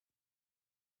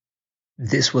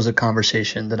This was a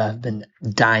conversation that I've been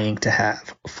dying to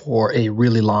have for a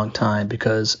really long time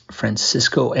because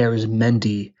Francisco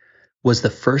Arizmendi was the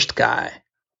first guy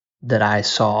that I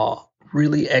saw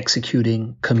really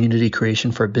executing community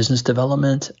creation for business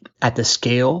development at the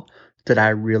scale that I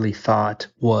really thought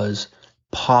was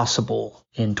possible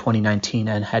in 2019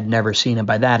 and had never seen. And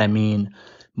by that, I mean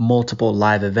multiple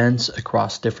live events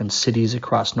across different cities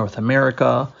across North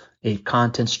America, a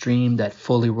content stream that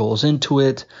fully rolls into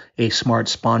it, a smart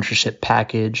sponsorship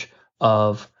package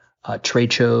of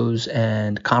trade shows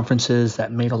and conferences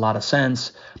that made a lot of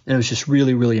sense. And it was just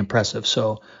really, really impressive.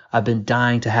 So I've been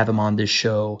dying to have him on this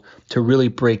show to really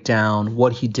break down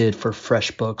what he did for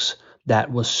FreshBooks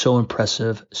that was so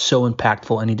impressive, so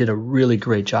impactful, and he did a really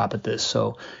great job at this.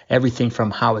 So everything from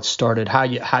how it started, how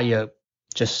you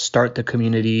just start the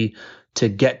community, to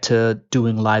get to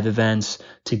doing live events,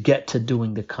 to get to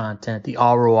doing the content, the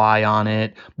ROI on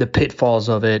it, the pitfalls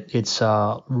of it. It's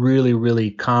a really, really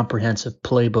comprehensive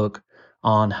playbook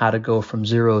on how to go from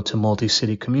zero to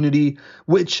multi-city community,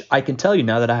 which I can tell you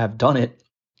now that I have done it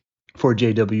for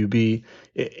JWB,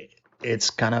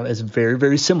 it's very,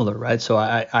 very similar, right? So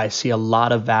I see a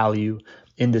lot of value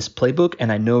in this playbook,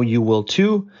 and I know you will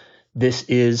too. This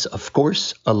is, of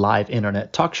course, a live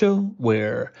internet talk show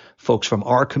where folks from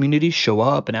our community show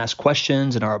up and ask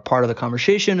questions and are a part of the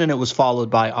conversation. And it was followed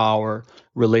by our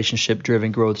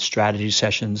relationship-driven growth strategy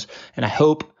sessions. And I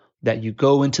hope that you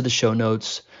go into the show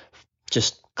notes,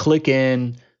 just click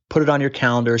in, put it on your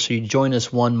calendar so you join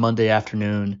us one Monday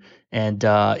afternoon. And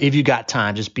if you got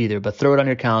time, just be there. But throw it on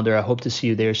your calendar. I hope to see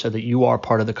you there so that you are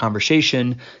part of the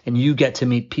conversation and you get to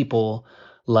meet people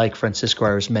like Francisco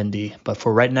Arizmendi. But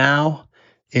for right now,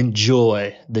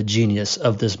 enjoy the genius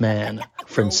of this man,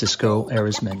 Francisco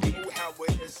Arizmendi.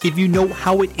 If you know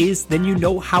how it is, then you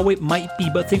know how it might be.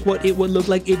 But think what it would look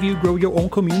like if you grow your own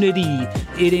community.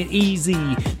 It ain't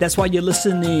easy. That's why you're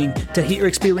listening to hear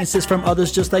experiences from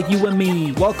others just like you and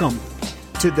me. Welcome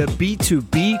to the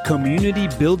B2B Community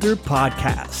Builder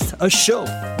Podcast, a show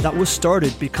that was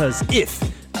started because if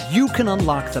you can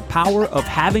unlock the power of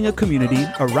having a community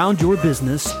around your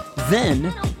business,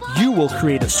 then you will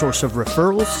create a source of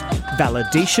referrals,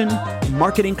 validation,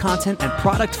 marketing content, and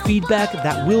product feedback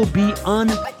that will be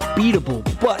unbeatable.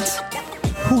 But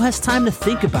who has time to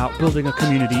think about building a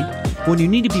community when you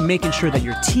need to be making sure that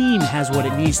your team has what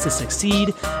it needs to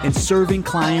succeed in serving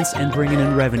clients and bringing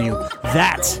in revenue?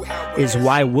 That is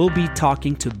why we'll be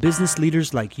talking to business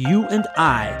leaders like you and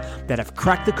I that have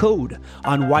cracked the code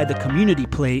on why the community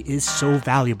play is so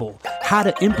valuable, how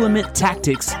to implement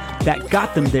tactics that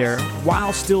got them there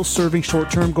while still serving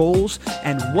short-term goals,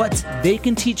 and what they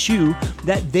can teach you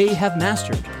that they have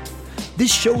mastered.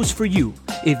 This show is for you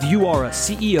if you are a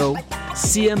CEO,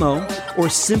 CMO, or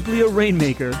simply a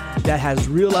rainmaker that has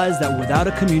realized that without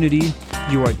a community,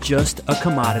 you are just a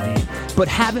commodity, but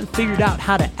haven't figured out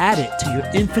how to add it to your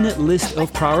infinite list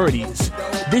of priorities.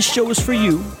 This show is for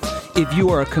you if you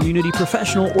are a community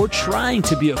professional or trying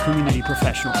to be a community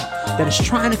professional that is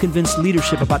trying to convince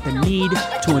leadership about the need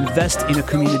to invest in a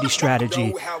community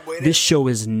strategy. This show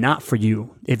is not for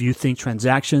you if you think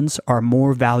transactions are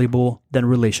more valuable than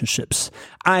relationships.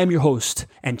 I am your host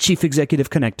and Chief Executive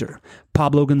Connector,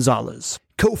 Pablo Gonzalez,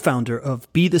 co-founder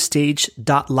of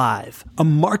BeTheStage.live, a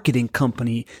marketing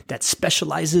company that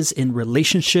specializes in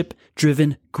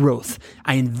relationship-driven growth.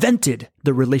 I invented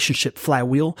the relationship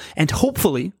flywheel, and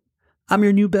hopefully I'm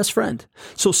your new best friend.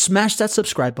 So smash that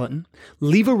subscribe button,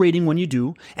 leave a rating when you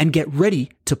do, and get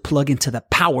ready to plug into the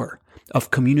power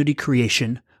of community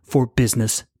creation for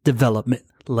business development.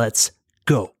 Let's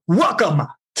go. Welcome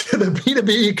to the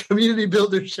B2B Community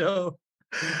Builder Show.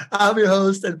 I'm your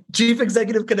host and Chief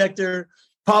Executive Connector,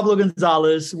 Pablo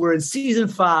Gonzalez. We're in season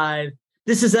 5.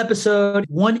 This is episode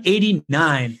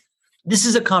 189. This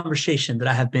is a conversation that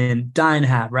I have been dying to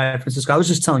have, right, Francisco? I was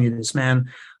just telling you this, man.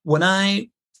 When I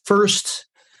first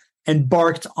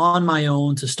embarked on my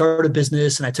own to start a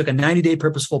business and I took a 90-day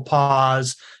purposeful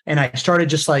pause and I started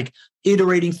just like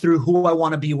iterating through who I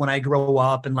want to be when I grow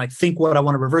up and like think what I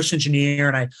want to reverse engineer.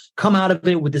 And I come out of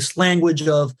it with this language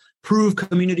of prove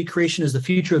community creation is the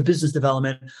future of business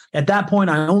development. At that point,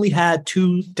 I only had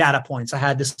 2 data points. I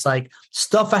had this like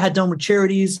stuff I had done with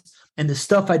charities and the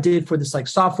stuff I did for this like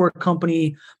software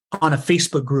company on a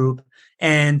Facebook group.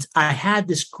 And I had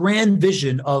this grand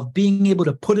vision of being able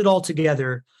to put it all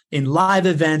together in live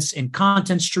events, in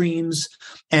content streams,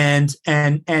 and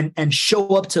show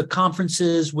up to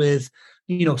conferences with,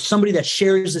 you know, somebody that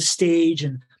shares the stage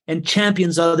and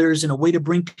champions others in a way to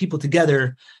bring people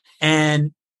together.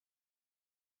 And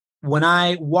when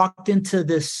I walked into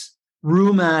this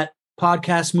room at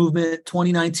Podcast Movement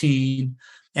 2019,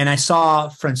 and I saw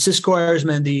Francisco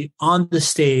Arizmendi on the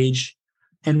stage,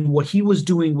 and what he was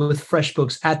doing with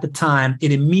FreshBooks at the time,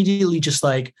 it immediately just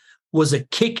like was a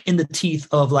kick in the teeth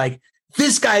of like,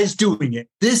 this guy is doing it.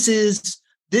 This is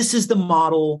the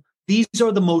model. These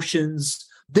are the motions.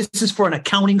 This is for an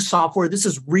accounting software. This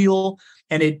is real.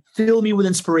 And it filled me with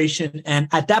inspiration. And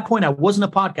at that point, I wasn't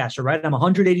a podcaster, right? I'm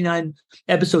 189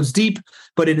 episodes deep,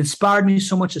 but it inspired me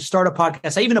so much to start a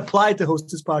podcast. I even applied to host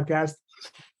this podcast.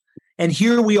 And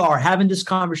here we are having this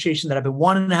conversation that I've been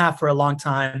wanting to have for a long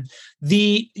time.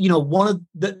 One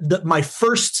of my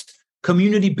first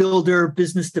community builder,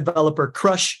 business developer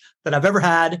crush that I've ever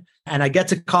had. And I get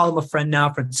to call him a friend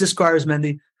now, Francisco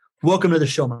Arizmendi. Welcome to the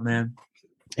show, my man.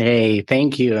 Hey,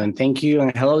 thank you. And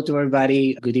hello to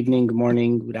everybody. Good evening, good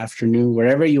morning, good afternoon,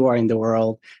 wherever you are in the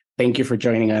world. Thank you for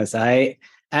joining us. I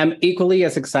am equally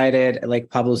as excited. Like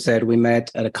Pablo said, we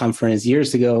met at a conference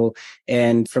years ago.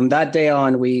 And from that day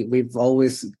on, we've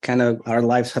always our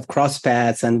lives have crossed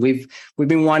paths, and we've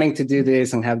been wanting to do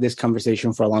this and have this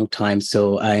conversation for a long time.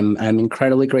 So I'm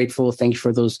incredibly grateful. Thank you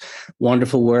for those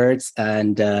wonderful words.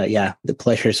 And the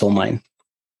pleasure is all mine.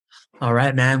 All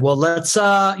right, man. Well, let's,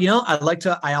 I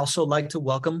also like to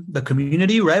welcome the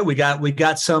community, right? We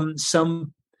got some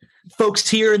folks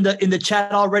here in the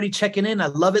chat already checking in. I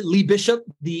love it. Lee Bishop,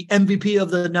 the MVP of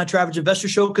the Not Your Average Investor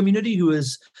Show community, who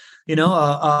is,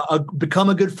 become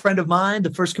a good friend of mine,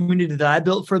 the first community that I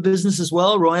built for a business as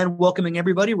well. Roanne, welcoming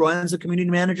everybody. Roanne's the community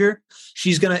manager.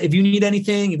 She's going to, if you need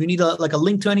anything, if you need a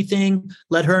link to anything,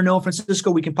 let her know, Francisco,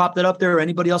 we can pop that up there, or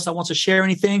anybody else that wants to share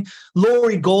anything.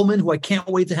 Lori Goldman, who I can't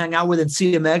wait to hang out with in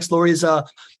CMX. Lori is,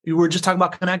 we were just talking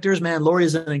about connectors, man. Lori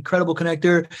is an incredible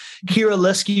connector. Kira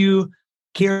Leskew,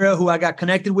 who I got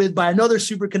connected with by another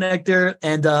super connector,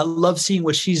 and love seeing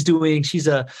what she's doing. She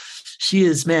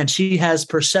has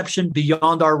perception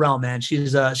beyond our realm, man.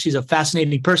 She's a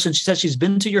fascinating person. She says she's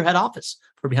been to your head office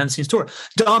for behind the scenes tour.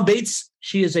 Dawn Bates,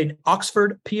 she is an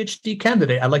Oxford PhD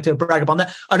candidate. I'd like to brag upon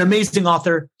that. An amazing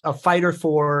author, a fighter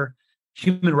for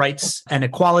human rights and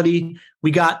equality.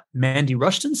 We got Mandy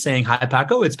Rushton saying, hi,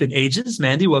 Paco. It's been ages.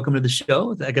 Mandy, welcome to the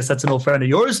show. I guess that's an old friend of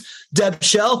yours. Deb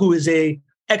Shell, who is a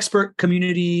expert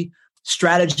community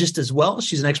strategist as well.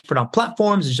 She's an expert on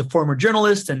platforms. She's a former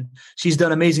journalist, and she's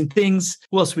done amazing things.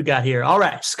 Who else we got here? All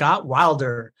right, Scott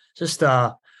Wilder, just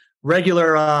a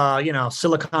regular,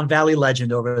 Silicon Valley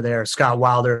legend over there, Scott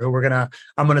Wilder, who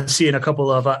I'm gonna see in a couple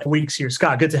of weeks here.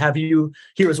 Scott, good to have you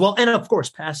here as well, and of course,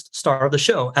 past star of the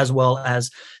show, as well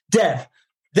as Deb.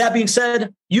 That being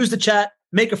said, use the chat.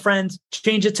 Make a friend,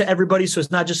 change it to everybody so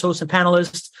it's not just hosts and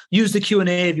panelists. Use the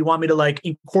Q&A if you want me to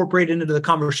incorporate it into the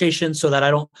conversation so that I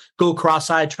don't go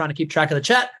cross-eyed trying to keep track of the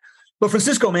chat. But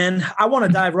Francisco, man, I want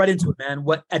to dive right into it, man.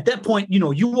 What at that point, you're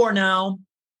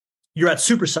at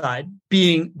Superside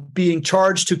being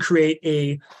charged to create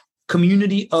a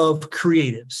community of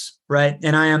creatives, right?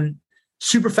 And I am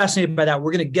super fascinated by that.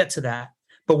 We're going to get to that.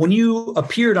 But when you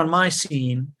appeared on my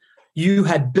scene, you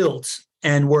had built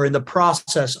and were in the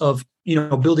process of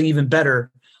building even better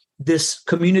this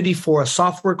community for a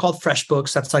software called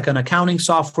FreshBooks. That's like an accounting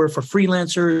software for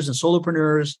freelancers and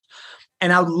solopreneurs.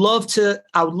 And I would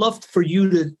love for you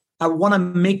to, I want to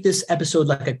make this episode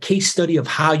like a case study of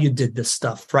how you did this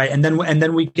stuff, right? And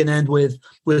then we can end with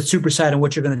Superside and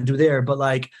what you're going to do there. But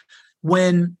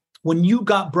when you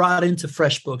got brought into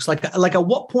FreshBooks, like at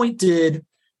what point did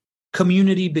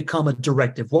community become a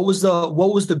directive? What was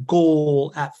the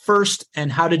goal at first,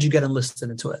 and how did you get enlisted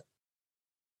into it?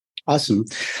 Awesome.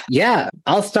 Yeah,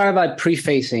 I'll start by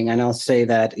prefacing, and I'll say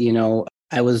that,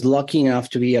 I was lucky enough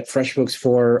to be at FreshBooks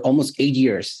for almost 8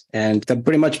 years, and I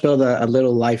pretty much built a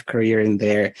little life career in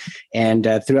there. And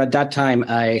throughout that time,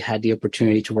 I had the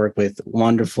opportunity to work with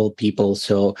wonderful people.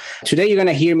 So today you're going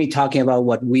to hear me talking about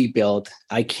what we built.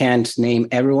 I can't name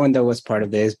everyone that was part of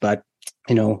this, but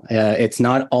it's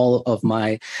not all of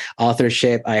my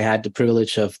authorship. I had the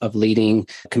privilege of leading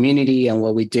community and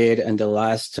what we did in the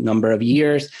last number of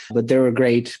years, but there were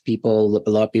great people, a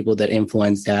lot of people that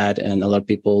influenced that, and a lot of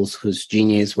people whose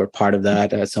genius were part of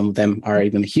that. Some of them are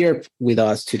even here with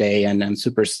us today, and I'm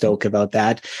super stoked about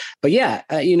that. But yeah,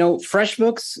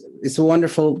 FreshBooks is a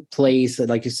wonderful place.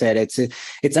 Like you said, it's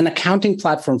an accounting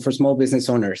platform for small business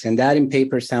owners, and that in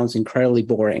paper sounds incredibly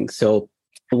boring. So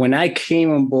when I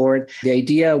came on board, the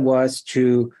idea was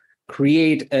to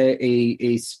create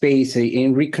a space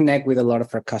and reconnect with a lot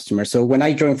of our customers. So when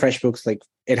I joined FreshBooks,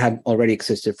 it had already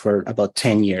existed for about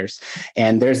 10 years.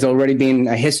 And there's already been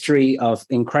a history of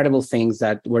incredible things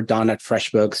that were done at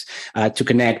FreshBooks to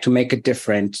connect, to make it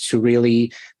different, to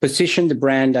really position the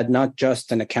brand as not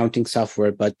just an accounting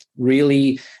software, but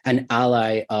really an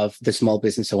ally of the small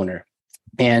business owner.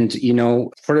 And,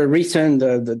 for a reason,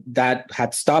 that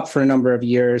had stopped for a number of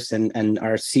years. And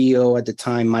our CEO at the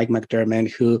time, Mike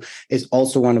McDermott, who is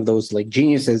also one of those like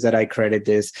geniuses that I credit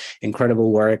this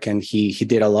incredible work. And he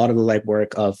did a lot of the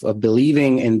legwork of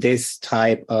believing in this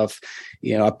type of,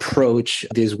 approach,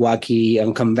 this wacky,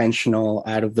 unconventional,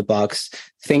 out of the box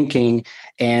thinking.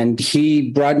 And he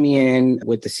brought me in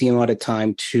with the CMO at the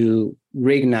time to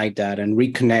reignite that and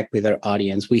reconnect with our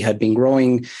audience. We had been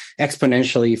growing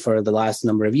exponentially for the last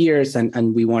number of years,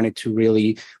 and we wanted to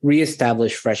really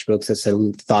reestablish FreshBooks as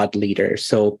a thought leader.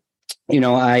 So,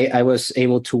 I was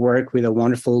able to work with a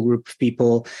wonderful group of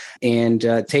people and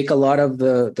take a lot of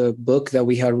the book that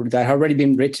had already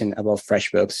been written about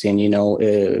FreshBooks. And,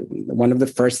 one of the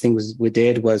first things we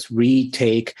did was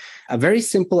retake a very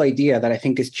simple idea that I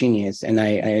think is genius. And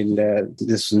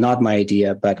this was not my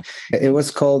idea, but it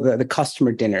was called the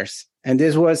customer dinners. And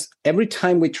this was every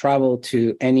time we travel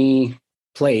to any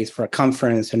place for a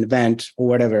conference, an event, or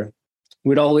whatever,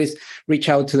 we'd always reach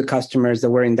out to the customers that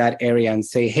were in that area and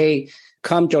say, hey,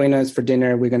 come join us for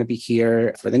dinner. We're going to be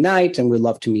here for the night and we'd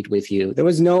love to meet with you. There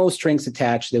was no strings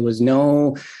attached. There was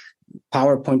no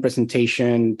PowerPoint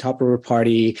presentation, tupperware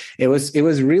party. It was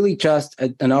really just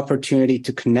an opportunity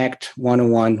to connect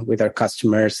one-on-one with our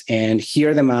customers and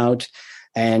hear them out.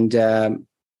 And a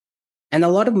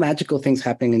lot of magical things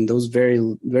happening in those very,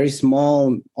 very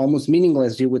small, almost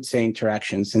meaningless, you would say,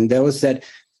 interactions. And that was that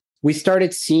we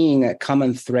started seeing a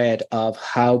common thread of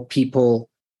how people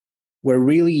were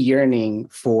really yearning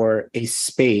for a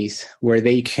space where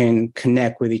they can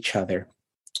connect with each other.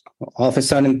 All of a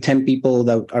sudden, 10 people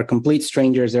that are complete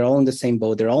strangers, they're all in the same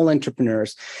boat, they're all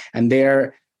entrepreneurs, and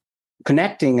they're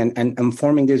connecting and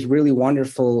forming these really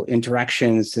wonderful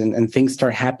interactions and things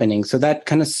start happening. So that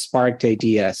kind of sparked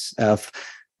ideas of,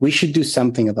 we should do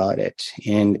something about it.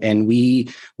 And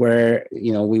we were,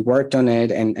 we worked on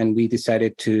it and we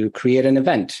decided to create an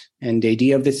event. And the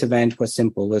idea of this event was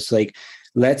simple. It was like,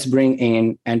 let's bring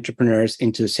in entrepreneurs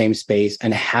into the same space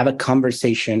and have a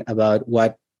conversation about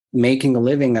what making a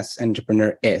living as an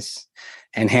entrepreneur is.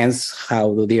 And hence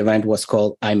how the event was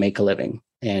called I Make a Living.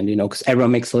 And, because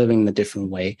everyone makes a living in a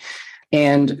different way.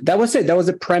 And that was it. That was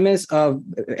the premise of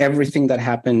everything that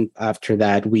happened after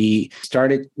that. We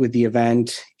started with the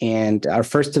event, and our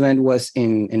first event was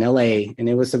in LA, and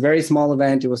it was a very small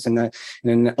event. It was in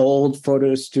an old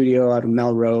photo studio out of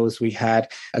Melrose. We had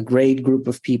a great group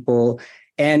of people,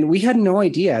 and we had no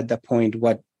idea at that point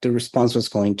what the response was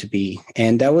going to be.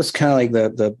 And that was kind of like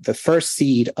the first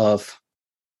seed of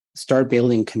start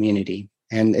building community.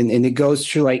 And it goes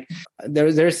through like,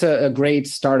 there's a great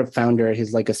startup founder.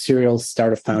 He's like a serial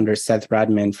startup founder, Seth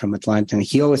Radman from Atlanta. And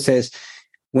he always says,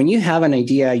 when you have an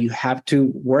idea, you have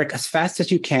to work as fast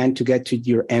as you can to get to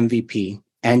your MVP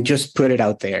and just put it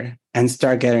out there and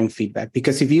start getting feedback.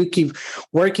 Because if you keep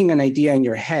working an idea in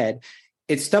your head,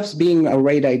 it stops being a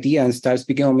great idea and starts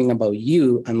becoming about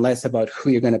you and less about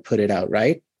who you're going to put it out,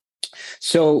 right?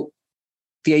 So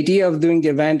the idea of doing the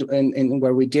event and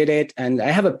where we did it, and I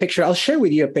have a picture. I'll share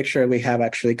with you a picture we have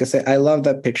actually, because I love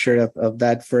that picture of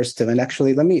that first event.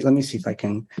 Actually, let me see if I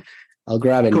can. I'll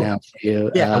grab it now for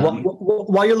you. Yeah.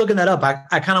 While you're looking that up,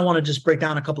 I kind of want to just break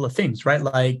down a couple of things, right?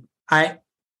 Like I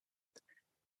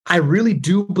really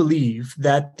do believe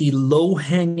that the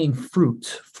low-hanging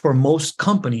fruit for most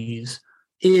companies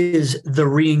is the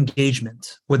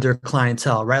re-engagement with their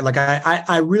clientele, right? Like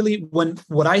I really,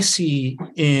 what I see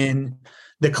in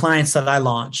the clients that I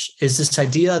launch is this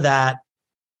idea that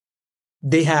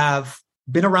they have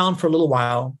been around for a little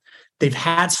while. They've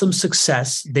had some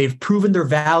success. They've proven their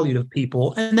value to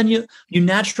people. And then you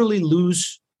naturally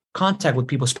lose contact with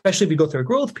people, especially if you go through a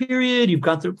growth period, you've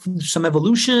gone through some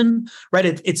evolution,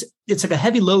 right? It's like a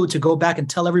heavy load to go back and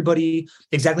tell everybody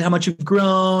exactly how much you've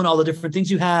grown, all the different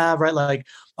things you have, right? Like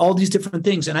all these different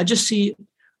things. And I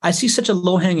see such a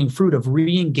low-hanging fruit of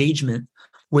re-engagement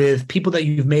with people that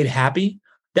you've made happy.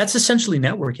 That's essentially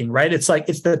networking, right? It's like,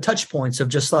 it's the touch points of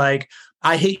just like,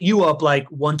 I hit you up like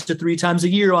 1 to 3 times a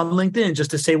year on LinkedIn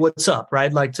just to say what's up,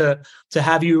 right? Like to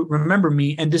have you remember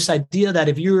me. And this idea that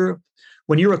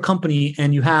when you're a company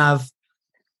and you have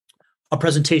a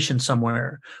presentation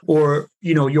somewhere, or,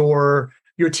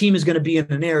 your team is going to be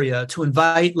in an area, to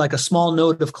invite like a small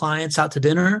note of clients out to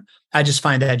dinner, I just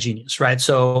find that genius, right?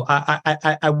 So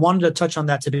I wanted to touch on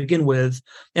that to begin with.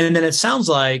 And then it sounds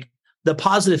like the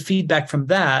positive feedback from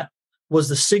that was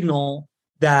the signal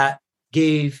that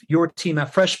gave your team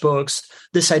at FreshBooks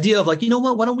this idea of like, you know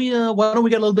what, why don't we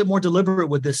get a little bit more deliberate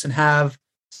with this and have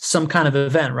some kind of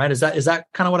event, right? Is that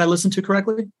kind of what I listened to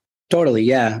correctly? Totally.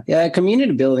 Yeah. Yeah.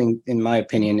 Community building, in my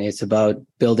opinion, is about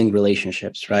building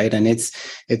relationships, right? And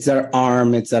it's our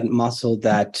arm, it's that muscle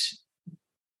that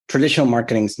traditional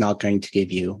marketing is not going to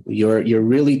give you. You're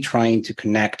really trying to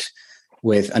connect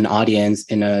with an audience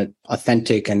in an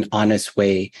authentic and honest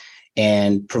way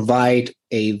and provide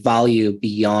a value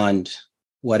beyond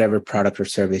whatever product or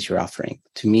service you're offering.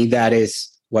 To me, that is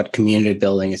what community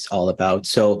building is all about.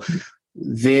 So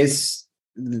this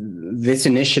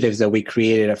initiatives that we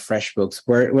created at FreshBooks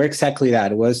were exactly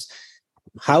that. It was,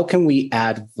 how can we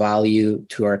add value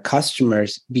to our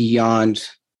customers beyond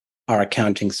our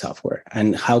accounting software?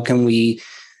 And how can we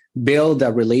build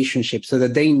a relationship so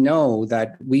that they know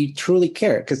that we truly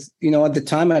care? Because, at the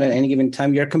time, at any given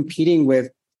time, you're competing with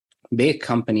big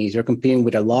companies, you're competing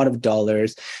with a lot of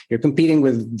dollars, you're competing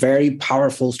with very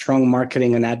powerful, strong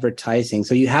marketing and advertising.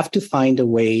 So you have to find a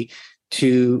way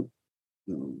to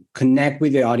connect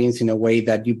with the audience in a way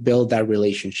that you build that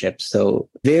relationship. So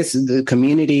the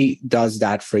community does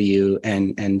that for you.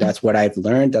 And that's what I've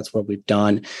learned. That's what we've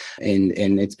done.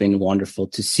 And it's been wonderful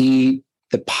to see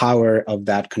the power of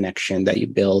that connection that you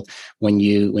build when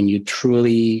you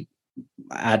truly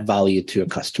add value to your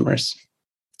customers.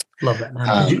 Love that,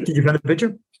 man. Did you find a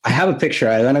picture? I have a picture.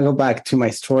 I want to go back to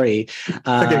my story.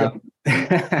 Okay,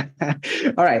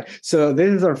 All right. So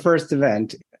this is our first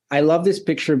event. I love this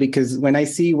picture because when I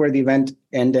see where the event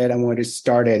ended and where it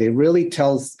started, it really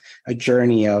tells a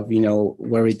journey of,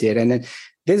 where we did. And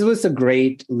this was a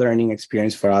great learning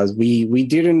experience for us. We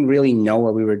didn't really know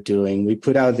what we were doing. We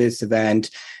put out this event,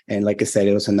 and like I said,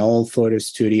 it was an old photo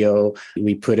studio.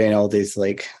 We put in all these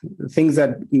things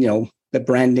that, the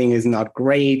branding is not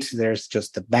great. There's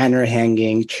just a banner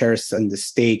hanging. Chairs on the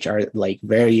stage are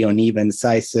very uneven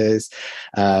sizes.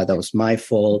 That was my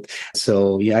fault.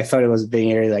 So I thought it was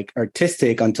very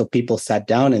artistic until people sat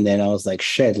down, and then I was like,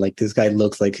 shit, this guy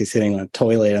looks like he's sitting on a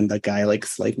toilet, and the guy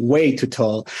looks way too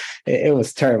tall. It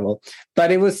was terrible,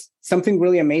 but it was something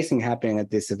really amazing happening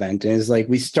at this event. And it's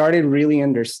we started really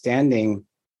understanding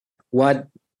what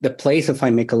the place of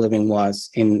I Make a Living was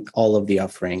in all of the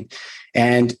offering.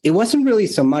 And it wasn't really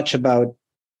so much about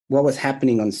what was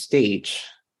happening on stage.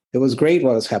 It was great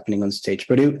what was happening on stage,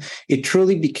 but it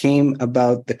truly became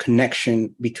about the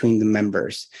connection between the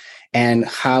members and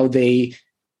how they,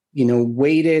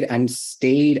 waited and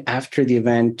stayed after the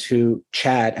event to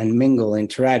chat and mingle,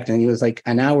 interact. And it was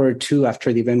an hour or two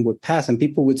after the event would pass, and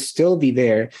people would still be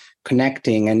there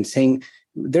connecting and saying,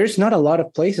 there's not a lot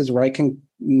of places where I can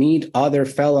meet other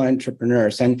fellow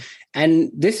entrepreneurs. And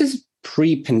this is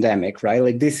pre-pandemic,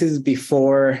 right? This is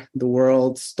before the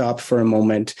world stopped for a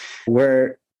moment,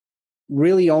 where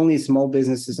really only small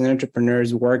businesses and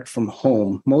entrepreneurs worked from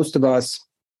home. Most of us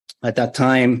at that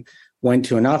time went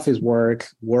to an office work,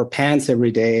 wore pants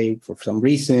every day for some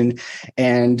reason.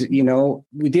 And,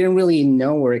 we didn't really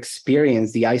know or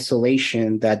experience the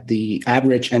isolation that the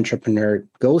average entrepreneur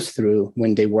goes through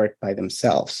when they work by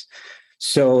themselves.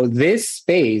 So this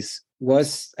space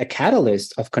was a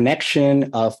catalyst of connection,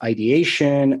 of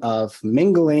ideation, of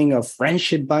mingling, of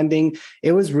friendship bonding.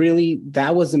 That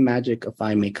was the magic of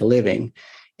I Make a Living.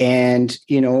 And,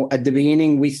 at the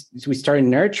beginning, we started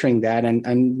nurturing that.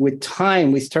 And with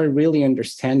time, we started really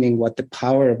understanding what the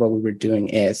power of what we were doing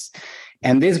is.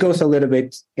 And this goes a little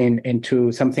bit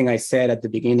into something I said at the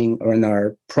beginning or in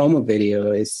our promo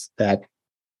video, is that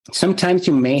sometimes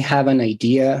you may have an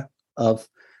idea of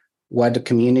what the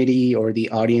community or the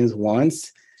audience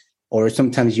wants, or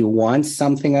sometimes you want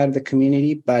something out of the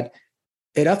community, but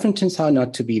it often turns out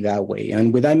not to be that way.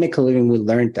 And with I Make a Living, we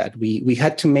learned that we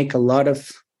had to make a lot of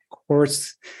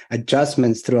course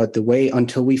adjustments throughout the way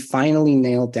until we finally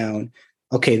nailed down,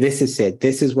 okay, this is it.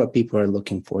 This is what people are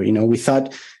looking for. We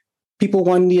thought people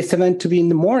want this event to be in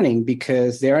the morning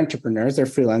because they're entrepreneurs, they're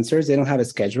freelancers, they don't have a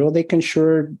schedule. They can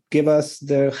sure give us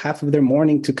the half of their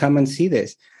morning to come and see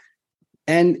this.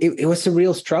 And it was a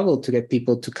real struggle to get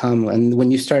people to come. And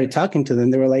when you started talking to them,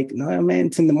 they were like, no, man,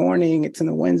 it's in the morning. It's on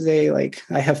a Wednesday.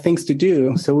 I have things to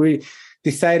do. So we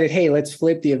decided, hey, let's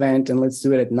flip the event and let's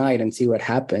do it at night and see what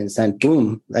happens. And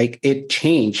boom, it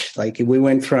changed. We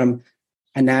went from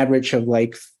an average of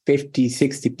 50,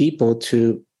 60 people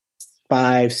to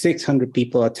 500-600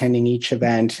 people attending each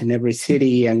event in every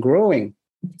city and growing.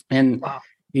 And wow.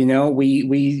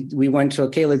 We went to,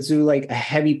 okay, let's do a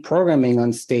heavy programming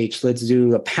on stage. Let's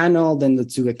do a panel, then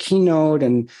let's do a keynote.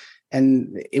 And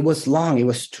it was long. It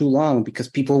was too long because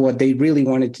what they really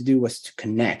wanted to do was to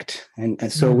connect.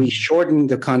 And so we shortened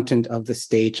the content of the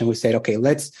stage and we said, okay,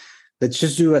 let's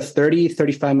just do a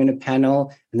 35 minute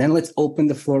panel. And then let's open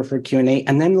the floor for Q&A.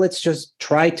 And then let's just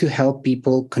try to help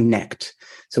people connect.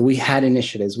 So we had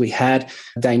initiatives, we had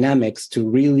dynamics to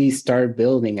really start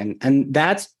building. And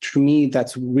that's, to me,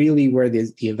 that's really where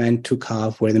the event took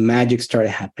off, where the magic started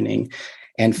happening.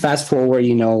 And fast forward,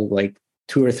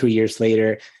 2 or 3 years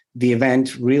later, the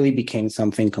event really became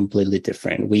something completely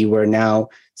different. We were now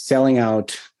selling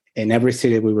out in every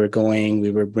city we were going.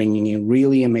 We were bringing in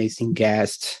really amazing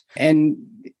guests, and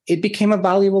it became a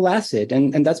valuable asset.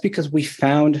 And that's because we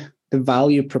found the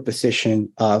value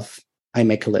proposition of I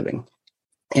Make a Living.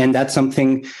 And that's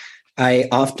something I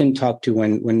often talk to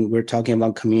when we're talking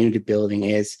about community building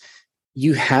is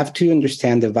you have to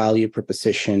understand the value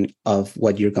proposition of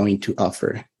what you're going to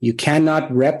offer. You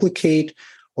cannot replicate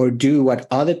or do what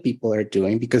other people are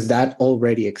doing because that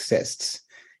already exists.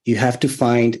 You have to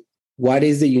find what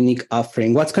is the unique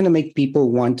offering, what's going to make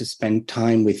people want to spend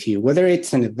time with you, whether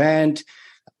it's an event,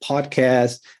 a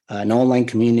podcast, an online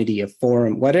community, a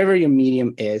forum, whatever your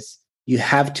medium is, you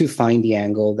have to find the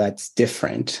angle that's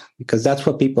different because that's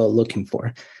what people are looking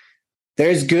for.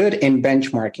 There's good in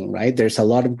benchmarking, right? There's a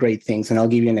lot of great things. And I'll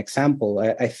give you an example.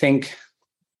 I think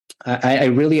I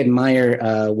really admire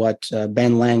what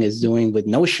Ben Lang is doing with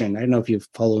Notion. I don't know if you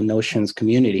follow Notion's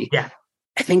community. Yeah.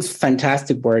 I think it's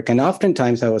fantastic work. And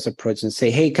oftentimes I was approached and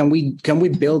say, hey, can we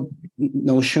build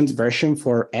Notion's version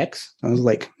for X? I was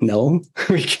like, no,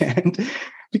 we can't.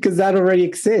 Because that already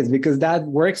exists, because that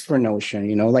works for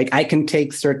Notion. Like I can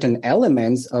take certain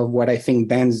elements of what I think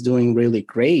Ben's doing really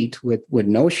great with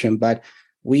Notion, but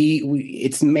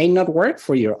it may not work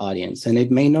for your audience and it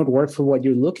may not work for what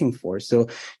you're looking for. So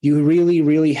you really,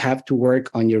 really have to work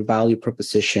on your value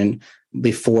proposition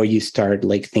before you start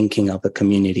like thinking of a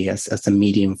community as a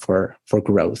medium for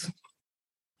growth.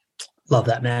 Love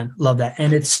that, man. Love that.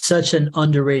 And it's such an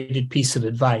underrated piece of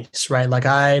advice, right? Like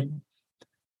I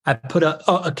put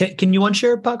can you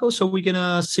unshare, Paco, so we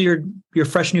can see your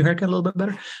fresh new haircut a little bit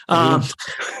better?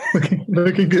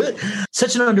 Looking good.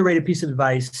 Such an underrated piece of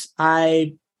advice.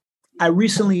 I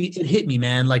recently, it hit me,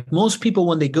 man. Like most people,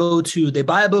 when they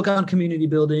buy a book on community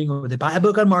building or they buy a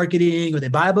book on marketing or they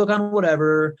buy a book on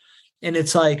whatever. And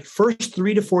it's like first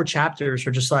 3 to 4 chapters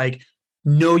are just like,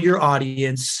 know your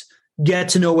audience, get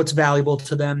to know what's valuable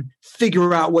to them,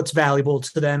 figure out what's valuable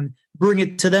to them, bring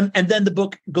it to them. And then the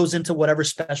book goes into whatever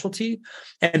specialty.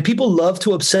 And people love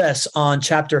to obsess on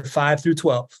chapter 5 through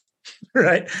 12,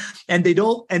 right? And they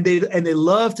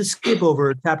love to skip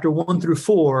over chapter 1 through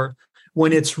 4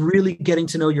 when it's really getting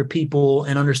to know your people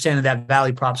and understanding that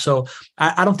value prop. So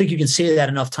I don't think you can say that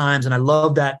enough times. And I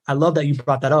love that you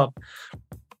brought that up.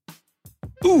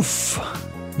 Oof.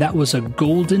 That was a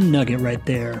golden nugget right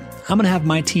there. I'm going to have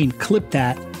my team clip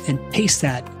that and paste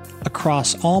that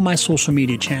across all my social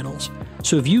media channels.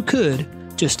 So if you could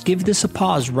just give this a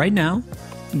pause right now,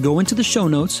 go into the show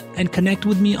notes and connect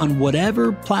with me on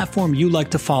whatever platform you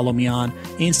like to follow me on.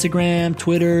 Instagram,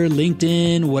 Twitter,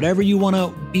 LinkedIn, whatever you want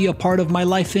to be a part of my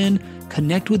life in,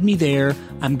 connect with me there.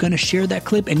 I'm going to share that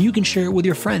clip and you can share it with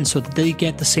your friends so that they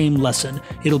get the same lesson.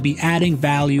 It'll be adding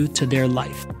value to their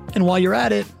life. And while you're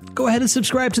at it, go ahead and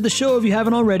subscribe to the show if you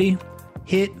haven't already.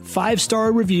 Hit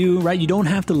 5-star review, right? You don't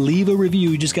have to leave a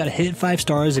review. You just got to hit 5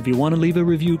 stars. If you want to leave a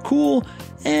review, cool.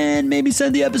 And maybe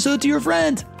send the episode to your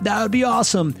friend. That would be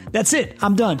awesome. That's it.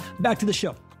 I'm done. Back to the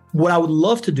show. What I would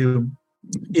love to do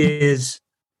is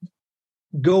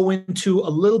go into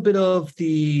a little bit of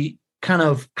the kind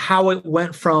of how it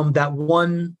went from that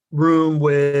one room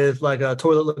with like a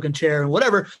toilet looking chair and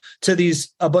whatever to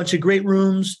a bunch of great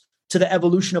rooms, to the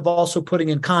evolution of also putting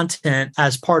in content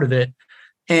as part of it.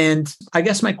 And I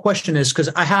guess my question is, because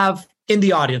I have in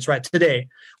the audience, right, today,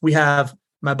 we have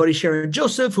my buddy Sharon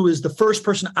Joseph, who is the first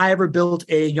person I ever built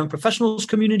a young professionals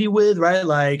community with, right?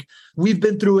 Like we've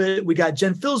been through it. We got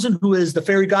Jen Filzen, who is the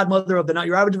fairy godmother of the Not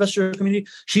Your Average Investor community.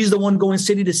 She's the one going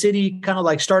city to city, kind of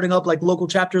like starting up like local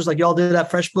chapters like y'all did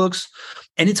at FreshBooks.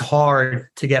 And it's hard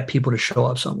to get people to show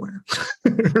up somewhere,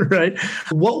 right?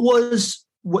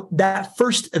 What that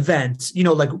first event,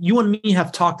 like you and me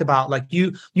have talked about, like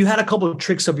you had a couple of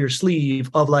tricks up your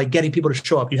sleeve of like getting people to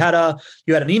show up. You had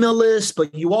an email list,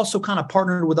 but you also kind of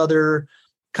partnered with other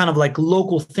kind of like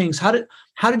local things. How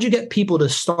did you get people to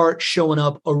start showing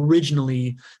up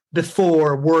originally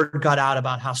before word got out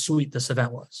about how sweet this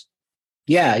event was?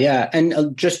 Yeah.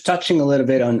 And just touching a little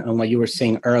bit on what you were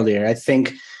saying earlier, I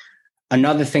think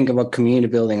another thing about community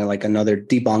building, like another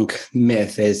debunk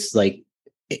myth is like,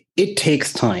 it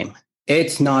takes time.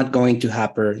 It's not going to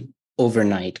happen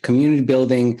overnight. Community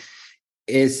building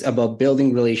is about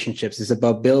building relationships. It's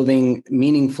about building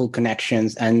meaningful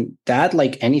connections. And that,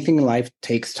 like anything in life,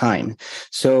 takes time.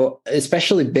 So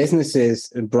especially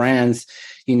businesses, brands,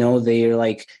 they're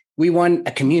like, we want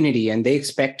a community and they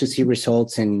expect to see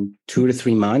results in 2 to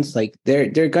 3 months. Like they're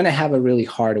going to have a really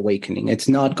hard awakening. It's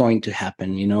not going to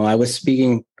happen. I was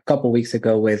speaking a couple of weeks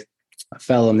ago with a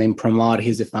fellow named Pramod.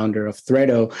 He's the founder of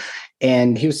Threado.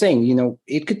 And he was saying,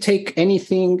 it could take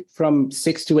anything from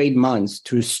 6 to 8 months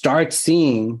to start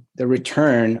seeing the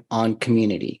return on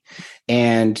community.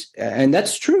 And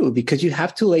that's true, because you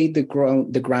have to lay the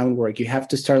groundwork. You have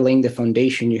to start laying the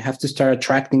foundation. You have to start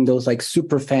attracting those like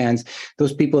super fans,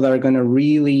 those people that are going to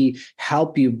really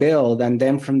help you build. And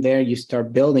then from there, you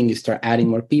start building, you start adding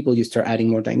more people, you start adding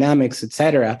more dynamics,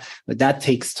 etc. But that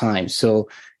takes time. So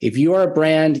if you are a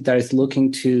brand that is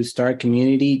looking to start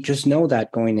community, just know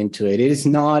that going into it. It is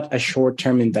not a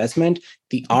short-term investment.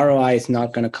 The ROI is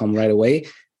not going to come right away.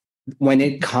 When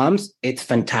it comes, it's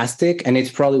fantastic. And it's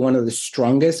probably one of the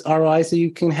strongest ROIs that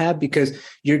you can have, because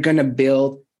you're going to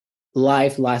build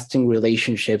life-lasting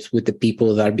relationships with the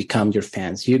people that become your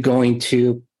fans. You're going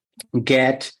to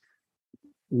get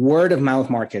word of mouth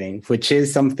marketing, which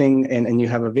is something, and you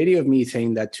have a video of me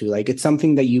saying that too, like it's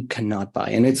something that you cannot buy.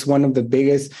 And it's one of the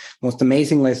biggest, most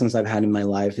amazing lessons I've had in my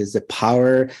life, is the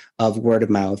power of word of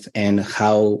mouth and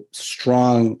how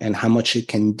strong and how much it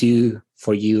can do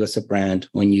for you as a brand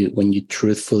when you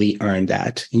truthfully earn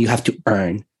that. And you have to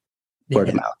earn word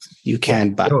of mouth. You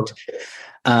can't buy it.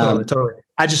 Totally.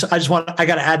 I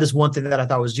got to add this one thing that I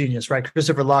thought was genius, right?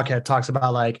 Christopher Lochhead talks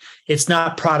about like, it's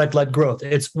not product-led growth.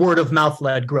 It's word of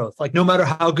mouth-led growth. Like no matter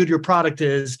how good your product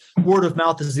is, word of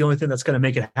mouth is the only thing that's going to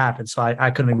make it happen. So I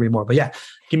couldn't agree more, but yeah,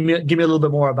 give me a little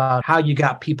bit more about how you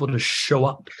got people to show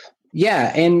up.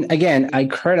 Yeah. And again, I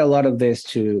credit a lot of this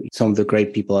to some of the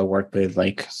great people I work with,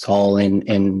 like Saul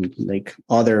and like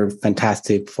other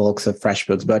fantastic folks at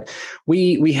FreshBooks. But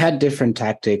we had different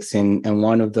tactics. And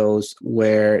one of those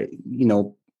where,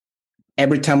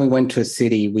 every time we went to a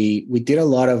city, we did a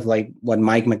lot of like what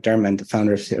Mike McDermott, the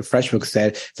founder of FreshBooks,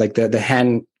 said. It's like the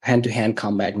hand-to-hand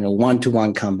combat,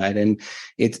 one-to-one combat. And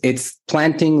it's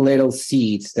planting little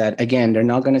seeds that, again, they're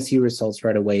not going to see results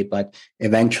right away, but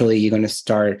eventually you're going to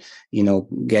start,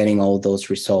 getting all those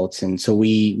results. And so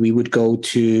we would go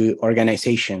to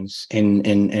organizations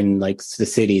in like the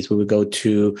cities. We would go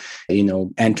to,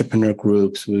 entrepreneur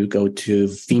groups. We would go to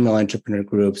female entrepreneur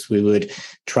groups. We would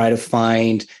try to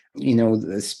find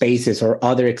the spaces or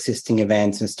other existing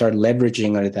events and start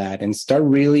leveraging on that and start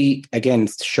really, again,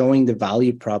 showing the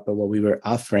value prop of what we were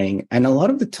offering. And a lot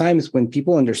of the times when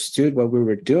people understood what we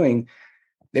were doing,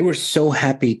 they were so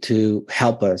happy to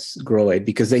help us grow it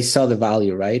because they saw the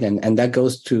value, right? And that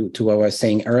goes to what I was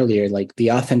saying earlier, like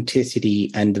the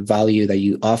authenticity and the value that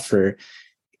you offer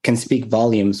can speak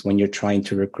volumes when you're trying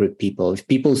to recruit people. If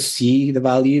people see the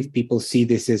value, if people see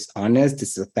this is honest,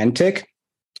 this is authentic,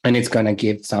 and it's going to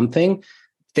give something,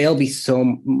 they'll be so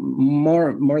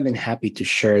more than happy to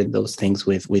share those things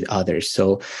with others.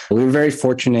 So we were very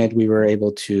fortunate. We were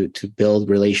able to build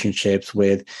relationships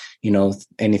with,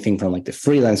 anything from like the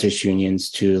freelancers unions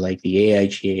to like the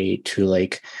AIGA to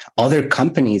like other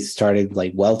companies started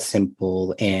like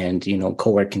Wealthsimple and,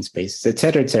 co-working spaces, et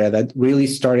cetera, that really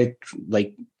started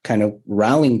like kind of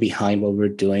rallying behind what we're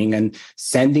doing and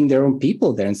sending their own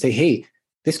people there and say, hey,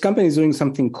 this company is doing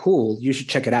something cool. You should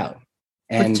check it out.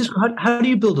 And how do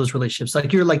you build those relationships?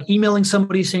 Like you're like emailing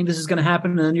somebody saying this is going to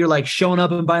happen, and then you're like showing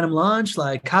up and buying them lunch.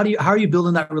 Like how are you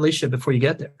building that relationship before you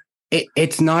get there?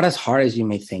 It's not as hard as you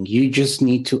may think. You just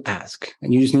need to ask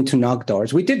and you just need to knock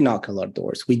doors. We did knock a lot of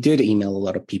doors. We did email a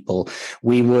lot of people.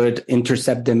 We would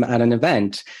intercept them at an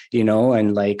event,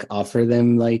 and like offer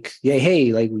them like, yeah,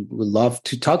 hey, like we would love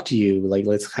to talk to you. Like,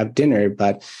 let's have dinner.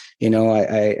 But,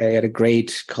 I had a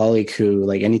great colleague who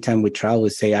like anytime we travel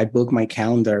would say, I book my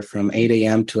calendar from 8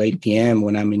 a.m. to 8 p.m.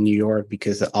 when I'm in New York,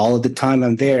 because all of the time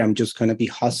I'm there, I'm just going to be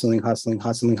hustling,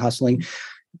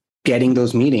 getting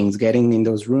those meetings, getting in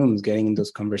those rooms, getting in those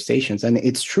conversations. And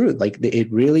it's true. Like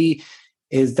it really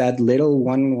is that little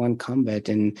one-on-one combat,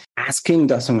 and asking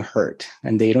doesn't hurt,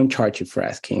 and they don't charge you for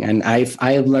asking. And I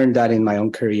have learned that in my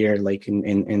own career, like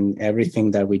in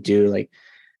everything that we do, like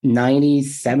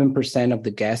 97% of the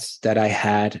guests that I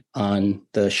had on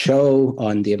the show,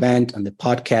 on the event, on the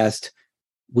podcast,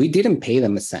 we didn't pay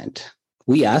them a cent.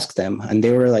 We asked them and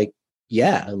they were like,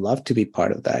 yeah, I'd love to be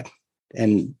part of that.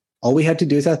 And all we had to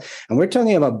do is ask. And we're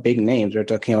talking about big names. We're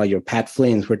talking about your Pat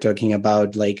Flynn's. We're talking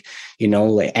about like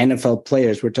NFL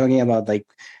players. We're talking about like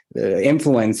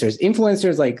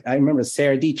influencers. Like I remember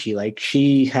Sarah Dietschy, like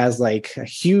she has like a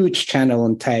huge channel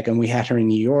on tech, and we had her in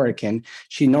New York, and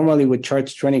she normally would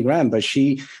charge 20 grand, but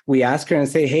we asked her and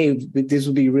say, hey, this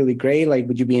would be really great. Like,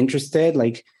 would you be interested?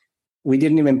 Like, we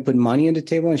didn't even put money on the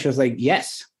table. And she was like,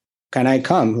 yes, can I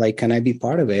come? Like, can I be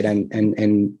part of it?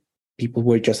 And people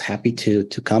were just happy to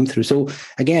come through. So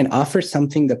again, offer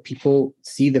something that people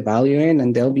see the value in,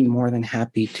 and they'll be more than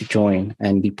happy to join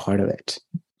and be part of it.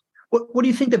 What do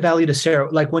you think the value to Sarah?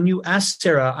 Like when you asked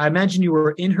Sarah, I imagine you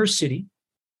were in her city,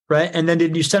 right? And then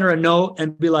did you send her a note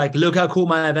and be like, look how cool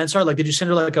my events are? Like, did you send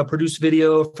her like a produced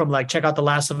video from like, check out the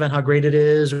last event, how great it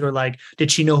is? Or like,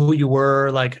 did she know who you were?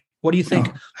 Like, what do you think?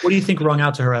 What do you think rung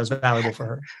out to her as valuable for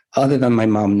her? Other than my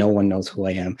mom, no one knows who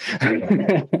I am.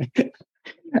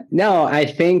 No, I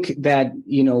think that,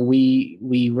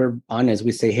 we were honest.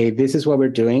 We say, hey, this is what we're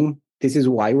doing. This is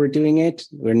why we're doing it.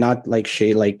 We're not like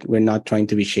shady, like we're not trying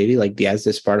to be shady. Like, yes,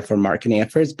 this is part of our marketing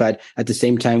efforts, but at the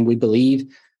same time, we believe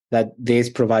that this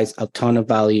provides a ton of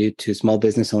value to small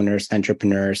business owners,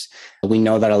 entrepreneurs. We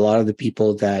know that a lot of the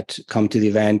people that come to the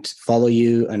event follow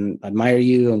you and admire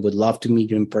you and would love to meet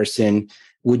you in person.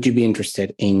 Would you be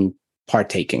interested in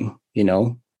partaking,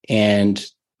 And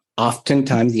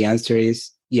oftentimes the answer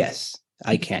is yes,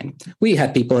 I can. We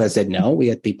had people that said no. We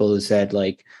had people who said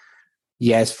like,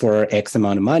 yes, for X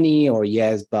amount of money, or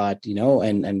yes, but,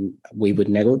 and we would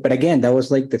negotiate. But again, that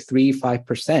was like the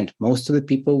 3-5%. Most of the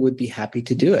people would be happy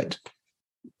to do it.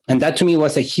 And that to me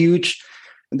was a huge,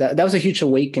 that was a huge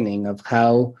awakening of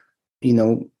how,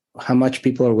 how much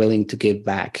people are willing to give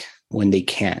back when they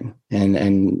can.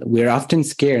 And we're often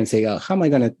scared and say, oh, how am I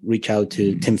going to reach out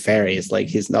to Tim Ferriss? Like,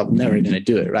 he's never going to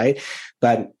do it, right?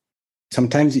 But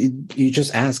sometimes you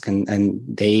just ask and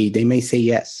they may say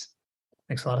yes.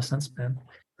 Makes a lot of sense, man.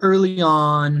 Early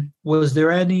on, was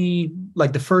there any,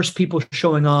 like the first people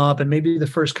showing up and maybe the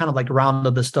first kind of like round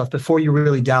of the stuff before you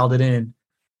really dialed it in,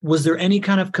 was there any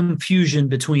kind of confusion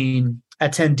between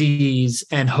attendees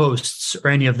and hosts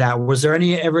or any of that? Was there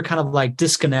any ever kind of like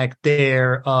disconnect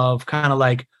there of kind of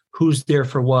like who's there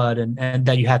for what and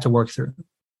that you had to work through?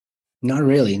 Not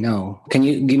really, no. Can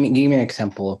you give me an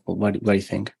example of what do you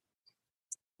think?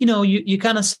 You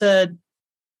kind of said,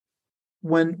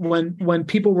 when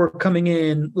people were coming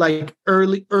in, like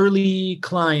early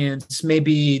clients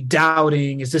maybe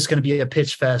doubting, is this going to be a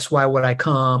pitch fest? Why would I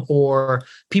come? Or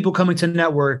people coming to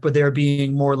network, but they're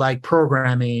being more like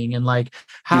programming and like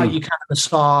how you kind of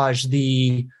massage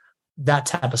that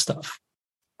type of stuff.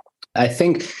 I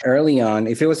think early on,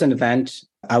 if it was an event,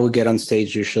 I would get on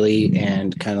stage usually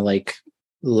and kind of like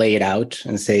lay it out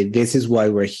and say, this is why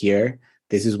we're here.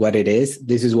 This is what it is.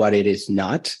 This is what it is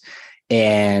not.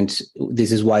 And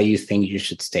this is why you think you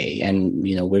should stay. And,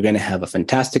 we're going to have a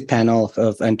fantastic panel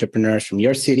of entrepreneurs from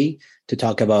your city to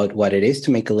talk about what it is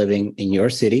to make a living in your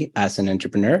city as an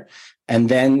entrepreneur. And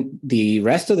then the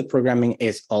rest of the programming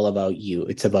is all about you.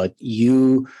 It's about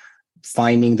you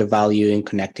finding the value in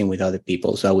connecting with other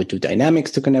people. So I would do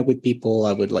dynamics to connect with people.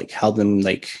 I would like help them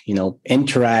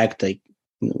interact,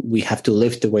 we have to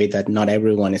live the way that not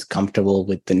everyone is comfortable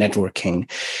with the networking,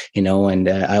 and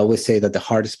I always say that the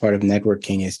hardest part of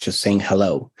networking is just saying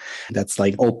hello. That's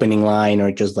like opening line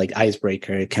or just like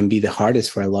icebreaker. It can be the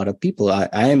hardest for a lot of people. I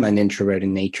am an introvert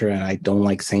in nature and I don't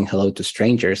like saying hello to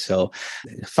strangers. So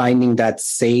finding that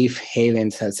safe haven,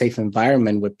 safe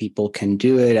environment where people can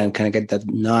do it and kind of get that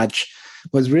nudge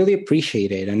was really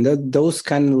appreciated. And those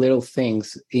kind of little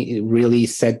things really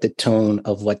set the tone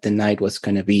of what the night was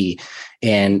going to be.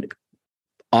 And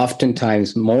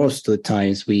oftentimes, most of the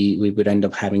times, we would end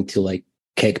up having to like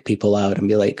kick people out and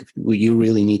be like, well, you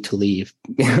really need to leave.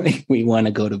 We want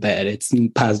to go to bed. It's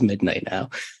past midnight now.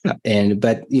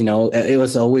 But it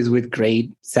was always with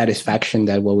great satisfaction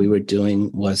that what we were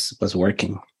doing was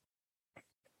working.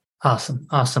 Awesome.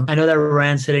 I know that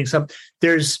Rand's hitting some.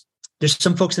 There's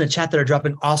some folks in the chat that are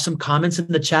dropping awesome comments in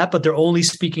the chat, but they're only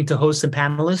speaking to hosts and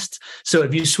panelists. So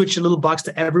if you switch your little box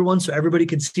to everyone so everybody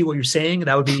can see what you're saying,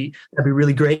 that'd be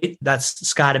really great. That's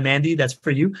Scott and Mandy. That's for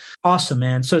you. Awesome,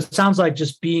 man. So it sounds like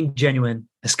just being genuine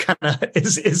is kind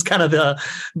of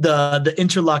the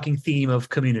interlocking theme of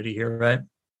community here, right?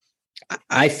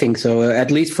 I think so, at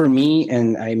least for me.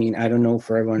 And I mean, I don't know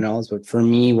for everyone else, but for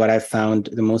me, what I found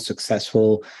the most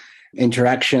successful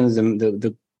interactions,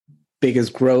 the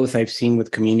biggest growth I've seen with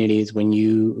communities when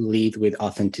you lead with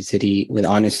authenticity, with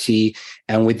honesty,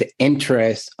 and with the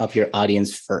interest of your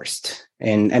audience first.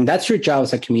 And that's your job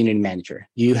as a community manager.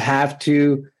 You have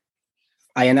to,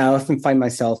 I often find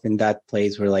myself in that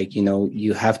place where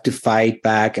you have to fight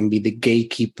back and be the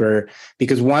gatekeeper,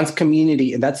 because once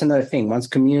community, and that's another thing, once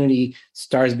community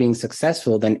starts being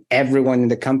successful, then everyone in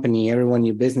the company, everyone in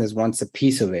your business wants a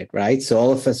piece of it, right? So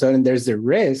all of a sudden there's the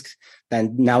risk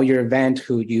that now your event,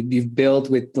 who you've built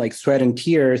with like sweat and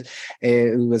tears,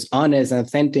 it was honest and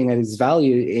authentic at its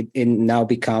value, it now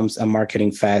becomes a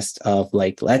marketing fest of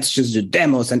like, let's just do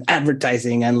demos and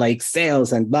advertising and like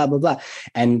sales and blah, blah, blah.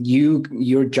 And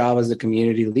your job as a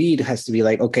community lead has to be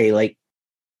like, okay, like,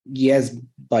 yes,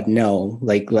 but no,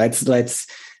 like, let's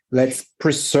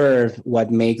preserve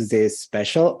what makes this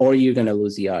special, or you're going to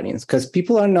lose the audience, because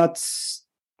people are not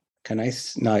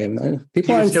No,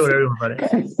 people aren't.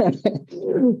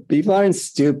 People aren't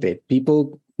stupid.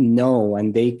 People know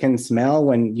and they can smell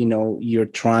when you're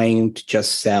trying to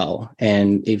just sell,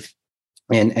 and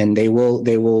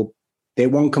they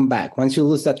won't come back once you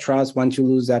lose that trust, once you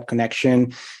lose that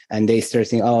connection, and they start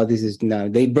saying, "Oh,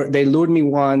 they lured me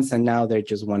once, and now they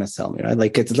just want to sell me." Right?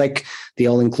 Like it's like the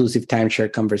all-inclusive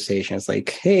timeshare conversation. It's like,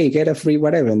 "Hey, get a free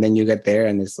whatever," and then you get there,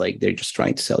 and it's like they're just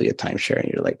trying to sell you a timeshare,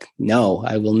 and you're like, "No,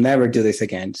 I will never do this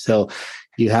again." So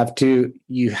you have to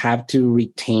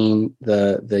retain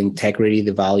the integrity,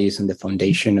 the values, and the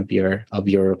foundation of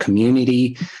your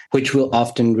community, which will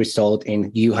often result in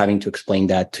you having to explain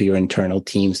that to your internal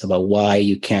teams about why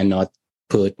you cannot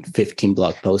put 15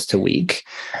 blog posts a week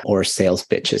or sales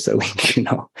pitches a week,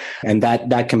 and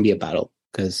that can be a battle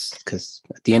because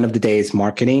at the end of the day, it's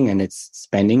marketing and it's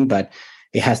spending, but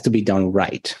it has to be done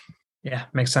right. Yeah,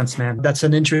 makes sense, man. That's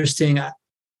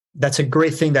a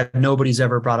great thing that nobody's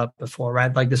ever brought up before,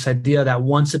 right? Like this idea that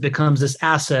once it becomes this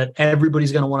asset,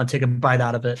 everybody's going to want to take a bite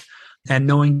out of it. And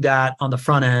knowing that on the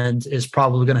front end is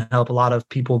probably going to help a lot of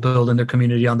people build in their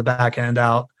community on the back end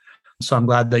out. So I'm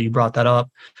glad that you brought that up.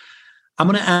 I'm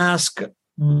going to ask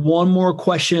one more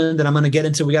question that I'm going to get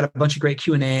into. We got a bunch of great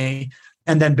Q&A.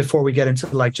 And then before we get into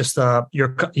like just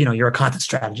you're a content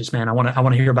strategist, man. I want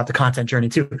to hear about the content journey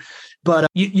too. But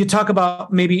you talk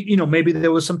about maybe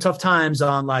there was some tough times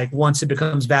on like once it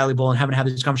becomes valuable and having to have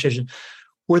this conversation.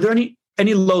 Were there any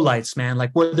lowlights, man? Like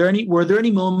were there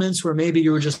any moments where maybe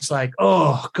you were just like,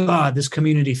 oh God, this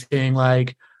community thing,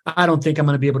 like I don't think I'm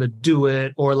going to be able to do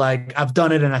it, or like I've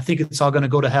done it and I think it's all going to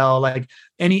go to hell. Like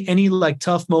any like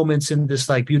tough moments in this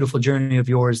like beautiful journey of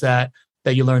yours that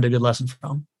you learned a good lesson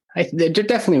from? There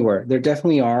definitely were. There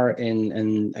definitely are,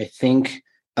 and I think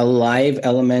a live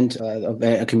element of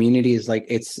a community is like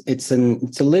it's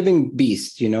a living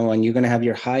beast, and you're gonna have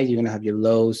your highs, you're gonna have your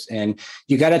lows, and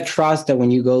you gotta trust that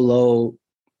when you go low,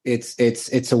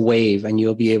 it's a wave, and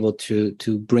you'll be able to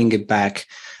bring it back.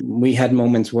 We had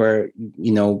moments where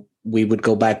we would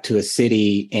go back to a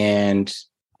city and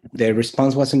the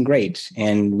response wasn't great,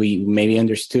 and we maybe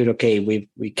understood, okay,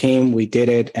 we came, we did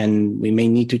it, and we may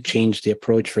need to change the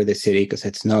approach for the city because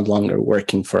it's no longer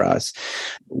working for us.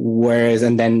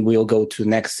 And then we'll go to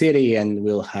next city and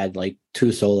we'll have like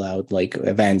 2 sold out like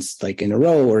events like in a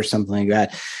row or something like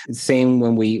that. Same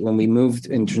when we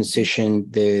moved and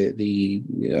transitioned the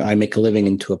I Make a Living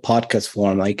into a podcast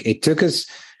form. Like it took us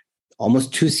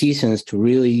almost 2 seasons to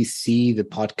really see the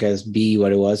podcast be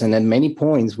what it was. And at many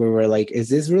points where we're like, is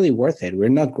this really worth it? We're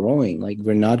not growing, like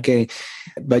we're not getting,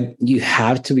 but you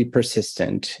have to be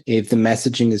persistent. If the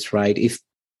messaging is right, if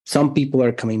some people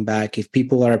are coming back, if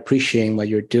people are appreciating what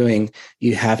you're doing,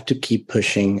 you have to keep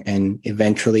pushing, and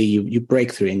eventually you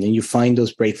break through, and then you find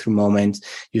those breakthrough moments,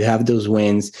 you have those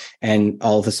wins, and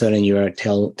all of a sudden you're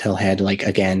tailhead, like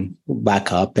again,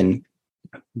 back up, and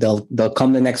they'll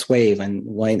come the next wave. And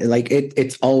when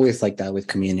it's always like that with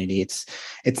community.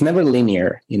 It's never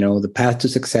linear. The path to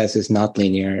success is not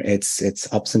linear.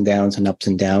 It's ups and downs and ups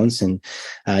and downs. And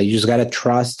you just got to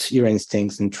trust your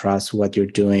instincts and trust what you're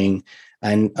doing.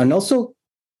 And also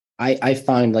I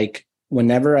find like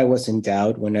whenever I was in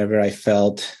doubt, whenever I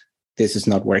felt this is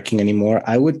not working anymore,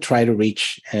 I would try to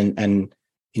reach and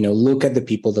look at the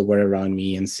people that were around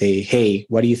me and say, hey,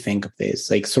 what do you think of this?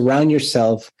 Like surround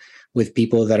yourself with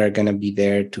people that are going to be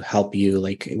there to help you,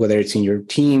 like whether it's in your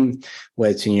team,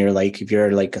 whether it's in your, like, if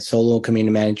you're like a solo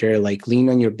community manager, like lean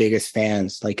on your biggest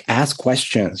fans, like ask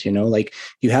questions, like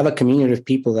you have a community of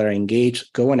people that are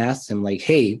engaged, go and ask them like,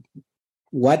 hey,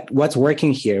 what's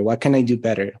working here? What can I do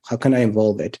better? How can I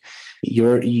evolve it?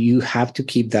 You have to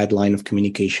keep that line of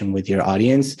communication with your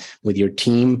audience, with your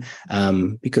team,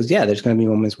 because there's going to be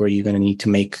moments where you're going to need to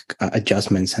make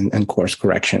adjustments and course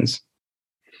corrections.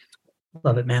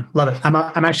 Love it, man. Love it.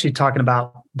 I'm actually talking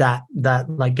about that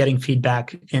like getting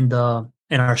feedback in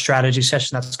our strategy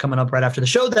session that's coming up right after the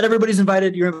show that everybody's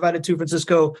invited. You're invited to,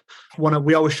 Francisco.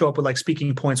 We always show up with like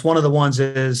speaking points. One of the ones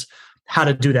is how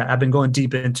to do that. I've been going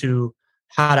deep into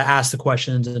how to ask the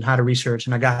questions and how to research.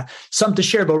 And I got something to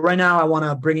share. But right now I want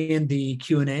to bring in the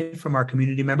Q&A from our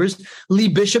community members. Lee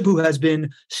Bishop, who has been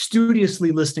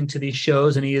studiously listening to these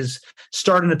shows, and he is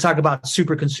starting to talk about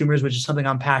super consumers, which is something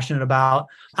I'm passionate about.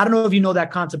 I don't know if you know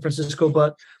that concept, Francisco,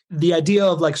 but the idea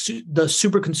of like the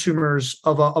super consumers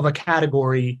of a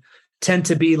category tend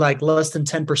to be like less than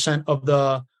 10% of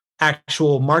the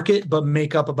actual market, but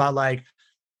make up about like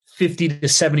 50 to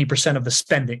 70% of the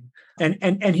spending.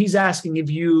 And he's asking if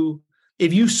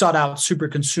you sought out super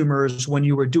consumers when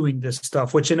you were doing this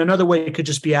stuff, which in another way it could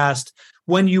just be asked,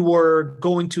 when you were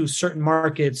going to certain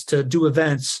markets to do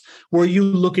events, were you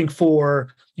looking for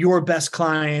your best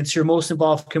clients, your most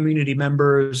involved community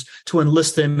members, to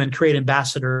enlist them and create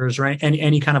ambassadors, right?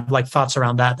 Any kind of like thoughts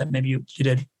around that maybe you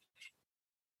did?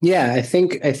 Yeah, I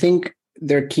think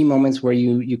there are key moments where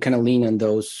you kind of lean on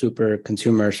those super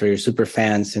consumers or your super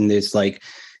fans. And it's like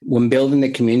when building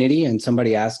the community and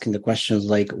somebody asking the questions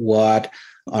like, what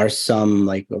are some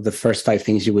like of the first 5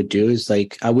 things you would do, is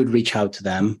like, I would reach out to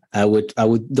them.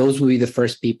 Those would be the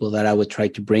first people that I would try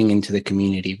to bring into the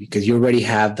community, because you already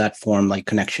have that form like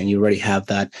connection. You already have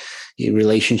that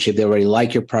relationship. They already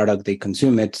like your product. They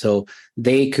consume it. So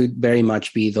they could very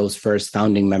much be those first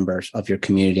founding members of your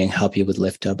community and help you with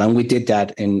lift up. And we did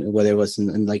that in whether it was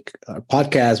in like our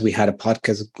podcast, we had a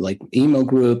podcast like email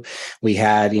group. We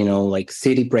had, like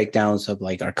city breakdowns of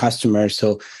like our customers.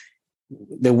 So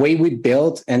the way we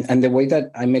built and the way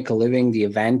that I Make a Living, the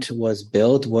event was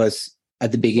built, was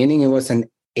at the beginning, it was an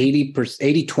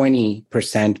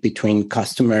 80-20% between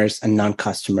customers and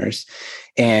non-customers.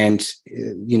 And,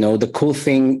 the cool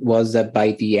thing was that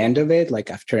by the end of it,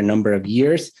 like after a number of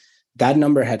years, that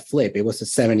number had flipped. It was a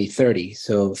 70-30.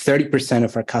 So 30%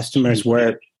 of our customers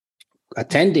were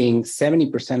attending,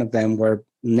 70% of them were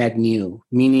net new,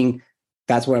 meaning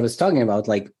that's what I was talking about.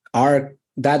 Like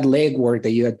that legwork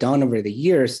that you had done over the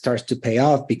years starts to pay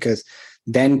off, because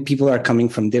then people are coming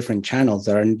from different channels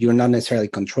that you're not necessarily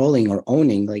controlling or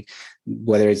owning, like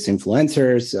whether it's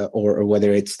influencers or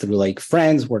whether it's through like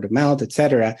friends, word of mouth,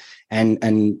 etc.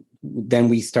 And then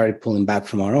we started pulling back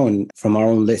from our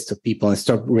own list of people and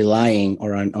start relying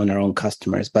on our own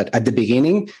customers. But at the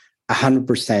beginning,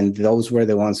 100%, those were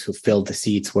the ones who filled the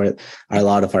seats, were a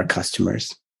lot of our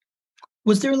customers.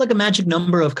 Was there like a magic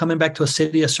number of coming back to a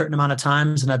city a certain amount of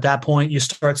times, and at that point you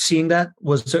start seeing that?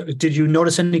 Did you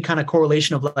notice any kind of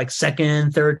correlation of like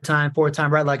second, third time, fourth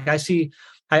time, right? Like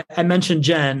I mentioned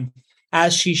Jen,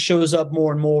 as she shows up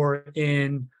more and more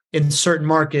in certain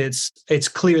markets, it's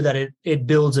clear that it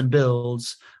builds and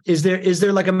builds. Is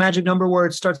there like a magic number where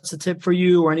it starts to tip for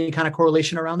you, or any kind of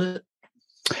correlation around it?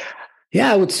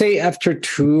 Yeah, I would say after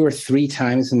 2 or 3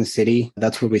 times in the city,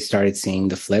 that's where we started seeing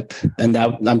the flip. And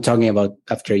I'm talking about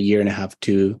after a year and a half,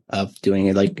 2 of doing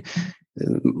it. Like,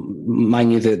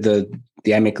 mind you, the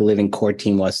I Make a Living core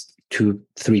team was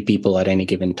 2-3 people at any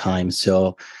given time.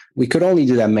 So we could only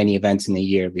do that many events in a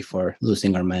year before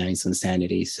losing our minds and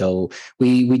sanity. So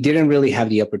we didn't really have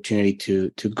the opportunity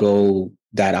to go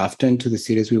that often to the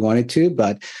cities we wanted to,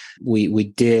 but we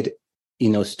did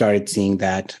started seeing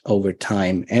that over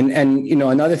time. And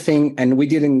another thing, and we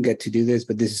didn't get to do this,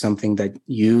 but this is something that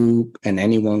you and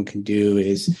anyone can do,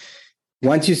 is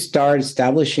once you start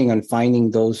establishing and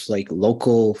finding those like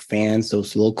local fans,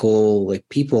 those local like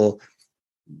people,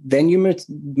 then you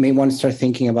may want to start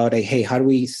thinking about, hey, how do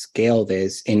we scale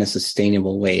this in a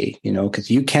sustainable way?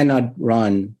 Because you cannot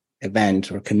run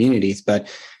events or communities, but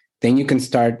then you can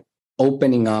start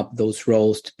opening up those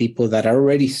roles to people that are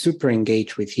already super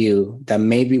engaged with you, that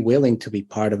may be willing to be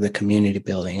part of the community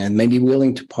building and maybe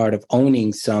willing to part of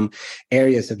owning some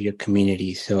areas of your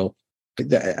community. So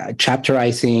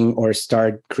chapterizing or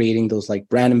start creating those like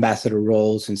brand ambassador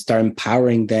roles and start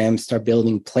empowering them, start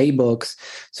building playbooks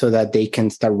so that they can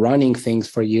start running things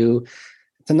for you.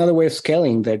 It's another way of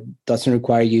scaling that doesn't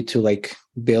require you to like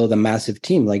build a massive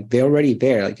team. Like they're already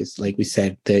there. Like it's like we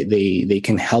said, they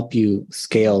can help you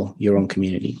scale your own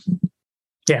community.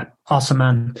 Yeah. Awesome,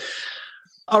 man.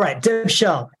 All right, Deb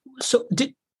Shell. So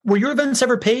were your events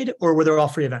ever paid, or were they all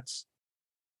free events?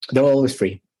 They're always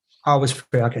free. Always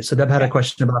free. Okay. So Deb had a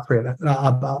question about free events,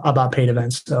 about paid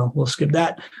events. So we'll skip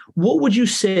that. What would you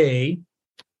say?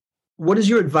 What is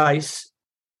your advice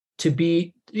to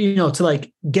be, to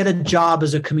like get a job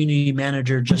as a community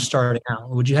manager just starting out?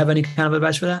 Would you have any kind of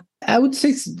advice for that? I would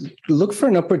say look for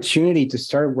an opportunity to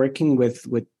start working with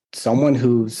someone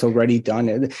who's already done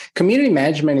it. Community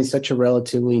management is such a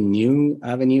relatively new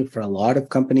avenue for a lot of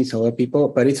companies, a lot of people,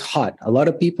 but it's hot. A lot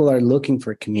of people are looking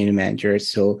for community managers.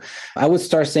 So I would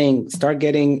start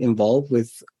getting involved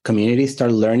with communities,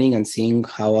 start learning and seeing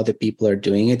how other people are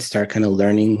doing it, start kind of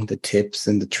learning the tips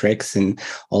and the tricks and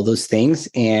all those things.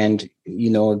 And,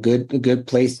 a good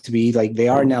place to be, like, they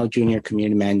are now junior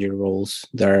community manager roles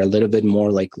that are a little bit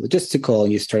more like logistical,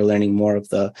 and you start learning more of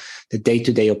the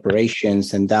day-to-day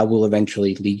operations, and that will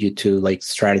eventually lead you to like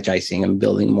strategizing and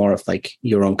building more of like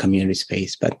your own community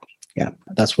space. But yeah,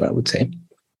 that's what I would say.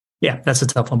 Yeah, that's a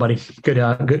tough one, buddy.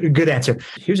 Good answer.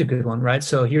 Here's a good one, right?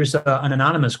 So here's an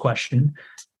anonymous question.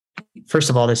 First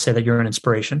of all, they say that you're an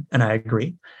inspiration, and I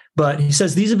agree. But he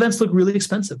says these events look really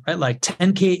expensive, right? Like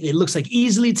 $10K. It looks like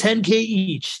easily $10K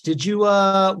each. Did you?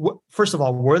 First of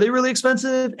all, were they really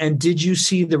expensive? And did you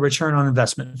see the return on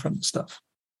investment from the stuff?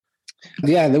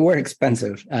 Yeah, they were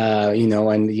expensive, I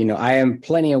am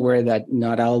plenty aware that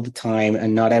not all the time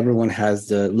and not everyone has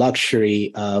the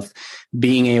luxury of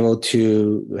being able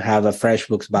to have a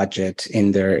FreshBooks budget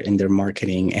in their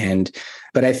marketing.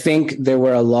 But I think there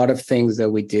were a lot of things that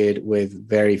we did with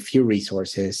very few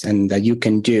resources and that you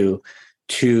can do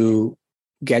to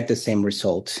get the same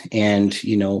result. And,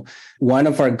 one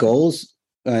of our goals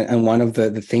and one of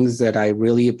the things that I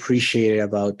really appreciated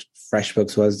about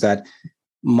FreshBooks was that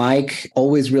Mike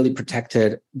always really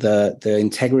protected the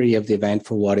integrity of the event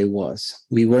for what it was.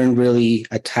 We weren't really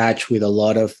attached with a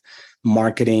lot of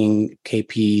marketing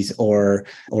KPIs or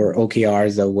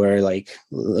OKRs that were like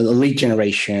lead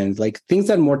generation, like things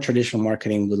that more traditional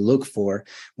marketing would look for.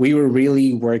 We were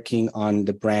really working on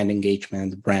the brand engagement,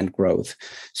 the brand growth.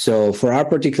 So for our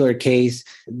particular case,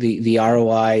 the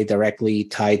ROI directly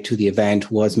tied to the event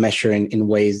was measured in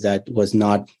ways that was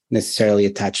not necessarily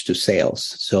attached to sales.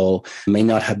 So it may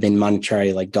not have been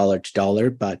monetary like dollar to dollar,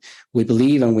 but we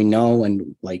believe and we know,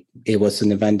 and like it was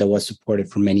an event that was supported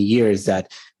for many years,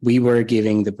 that we were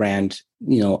giving the brand,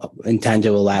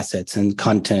 intangible assets and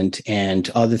content and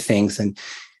other things. And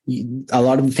a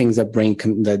lot of the things that bring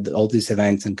that all these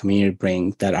events and community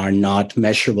bring that are not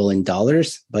measurable in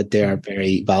dollars, but they are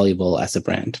very valuable as a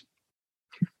brand.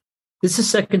 This is the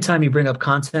second time you bring up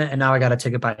content, and now I got to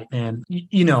take a bite, man.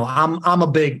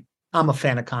 I'm a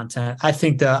fan of content. I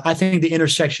think the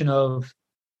intersection of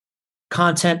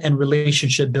content and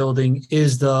relationship building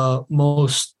is the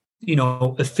most,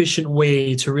 efficient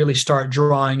way to really start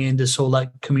drawing in this whole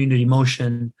like community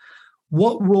motion.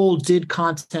 What role did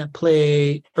content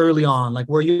play early on? Like,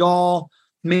 were you all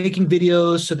making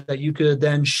videos so that you could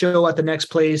then show at the next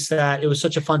place that it was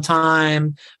such a fun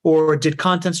time? Or did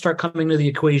content start coming to the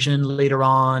equation later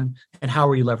on? And how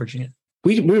were you leveraging it?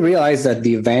 We realized that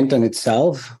the event in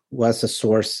itself was a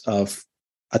source of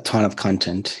a ton of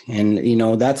content. And,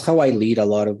 that's how I lead a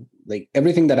lot of like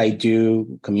everything that I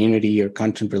do, community or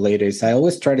content related, is I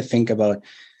always try to think about,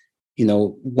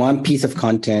 one piece of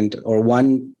content or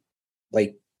one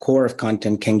like core of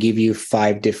content can give you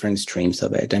 5 different streams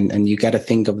of it. And you got to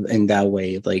think of in that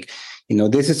way, like,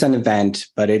 this is an event,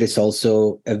 but it is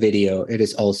also a video. It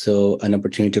is also an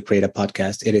opportunity to create a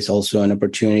podcast. It is also an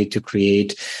opportunity to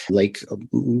create like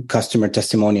customer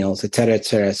testimonials, et cetera, et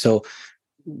cetera. So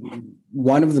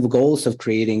one of the goals of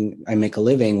creating I Make a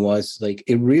Living was like,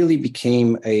 it really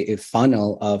became a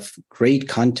funnel of great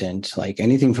content, like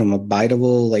anything from a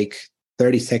biteable, like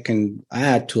 30-second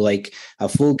ad to like a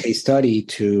full case study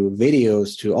to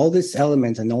videos to all these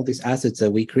elements and all these assets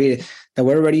that we created that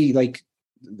were already like,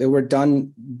 they were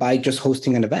done by just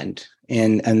hosting an event.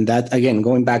 And that, again,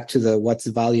 going back to the what's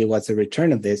the value, what's the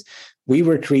return of this, we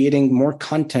were creating more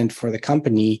content for the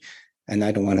company. And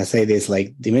I don't want to say this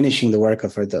like diminishing the work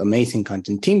of the amazing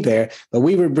content team there, but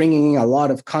we were bringing a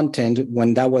lot of content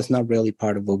when that was not really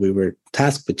part of what we were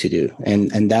tasked with to do.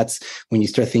 And that's when you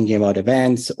start thinking about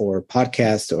events or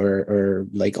podcasts or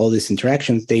like all these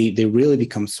interactions, they really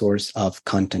become source of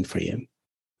content for you.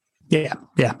 Yeah.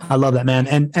 I love that, man.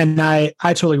 And I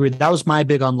totally agree. That was my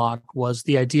big unlock, was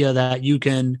the idea that you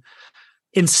can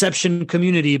inception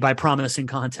community by promising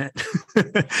content.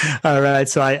 All right.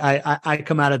 So I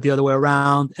come at it the other way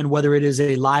around. And whether it is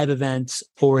a live event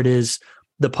or it is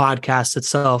the podcast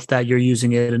itself that you're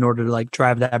using it in order to like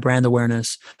drive that brand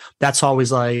awareness, that's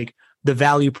always like the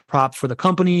value prop for the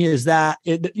company is that,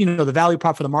 the value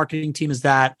prop for the marketing team is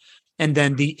that. And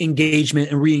then the engagement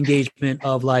and re-engagement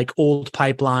of like old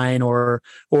pipeline or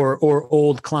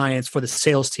old clients for the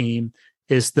sales team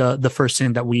is the first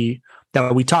thing that we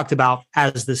talked about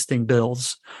as this thing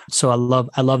builds. So I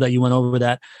love that you went over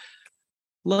that.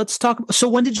 Let's talk. So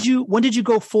when did you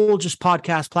go full just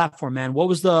podcast platform, man? What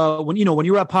was when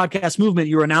you were at Podcast Movement,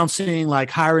 you were announcing like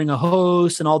hiring a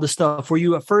host and all this stuff. Were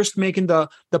you at first making the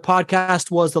podcast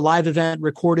was the live event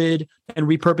recorded and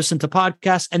repurposed into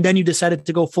podcast, and then you decided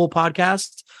to go full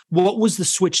podcast? What was the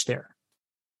switch there?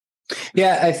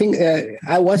 Yeah, I think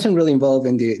I wasn't really involved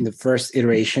in the first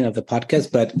iteration of the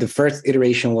podcast, but the first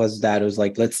iteration was that it was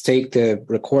like, let's take the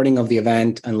recording of the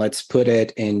event and let's put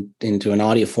it into an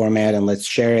audio format and let's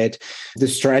share it. The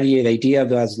strategy, the idea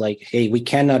was like, hey, we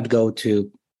cannot go to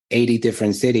 80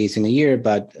 different cities in a year,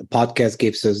 but a podcast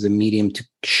gives us the medium to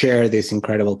share this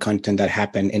incredible content that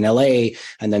happened in LA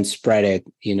and then spread it,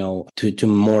 to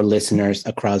more listeners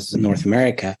across North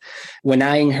America. When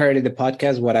I inherited the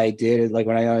podcast, what I did, like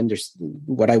when I understood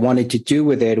what I wanted to do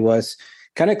with it was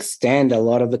kind of extend a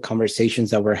lot of the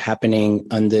conversations that were happening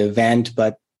on the event,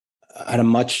 but at a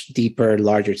much deeper,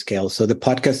 larger scale. So the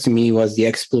podcast to me was the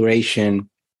exploration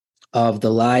of the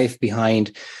life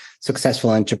behind successful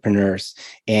entrepreneurs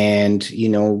and,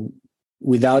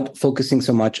 without focusing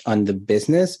so much on the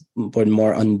business, but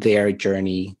more on their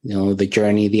journey, the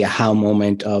journey, the aha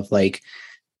moment of like,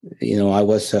 I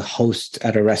was a host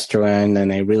at a restaurant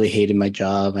and I really hated my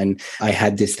job. And I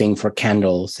had this thing for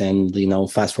candles. And,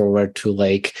 fast forward to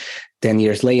like 10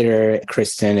 years later,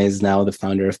 Kristen is now the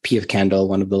founder of PF Candle,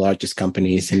 one of the largest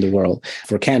companies in the world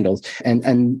for candles.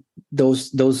 And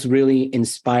those really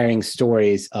inspiring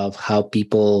stories of how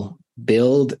people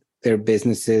build their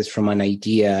businesses from an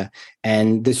idea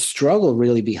and the struggle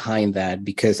really behind that.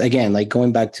 Because again, like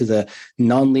going back to the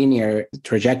nonlinear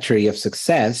trajectory of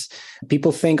success,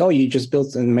 people think, oh, you just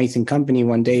built an amazing company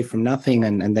one day from nothing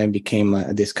and then became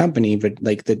this company. But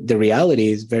like the reality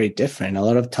is very different. A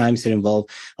lot of times it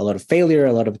involved a lot of failure.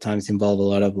 A lot of times involved a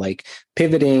lot of like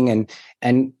pivoting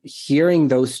and hearing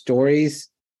those stories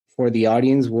for the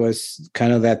audience was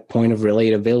kind of that point of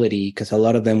relatability, because a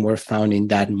lot of them were found in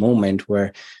that moment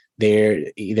where they're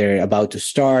either about to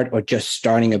start or just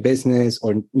starting a business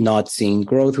or not seeing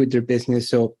growth with their business.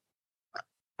 So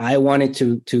I wanted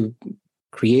to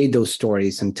create those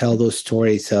stories and tell those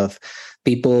stories of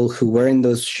people who were in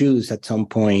those shoes at some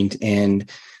point and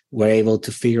were able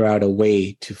to figure out a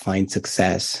way to find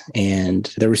success.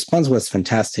 And the response was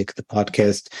fantastic. The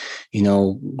podcast,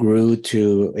 grew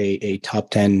to a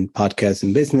top 10 podcast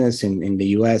in business in the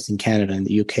US, in Canada, and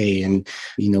the UK. And,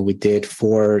 we did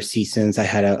 4 seasons. I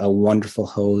had a wonderful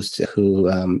host who,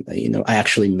 I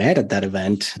actually met at that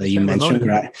event that you mentioned,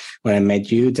 right? When I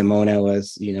met you. Damona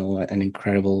was, an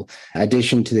incredible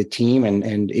addition to the team.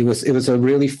 And it was a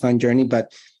really fun journey,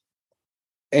 but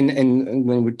And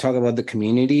when we talk about the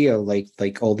community of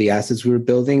like all the assets we were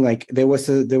building, like there was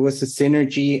a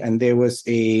synergy and there was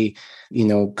a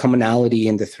commonality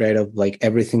in the thread of like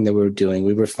everything that we were doing.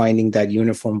 We were finding that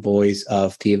uniform voice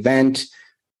of the event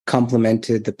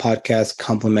complemented the podcast,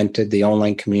 complemented the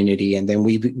online community, and then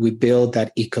we build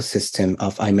that ecosystem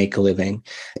of I Make a Living.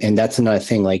 And that's another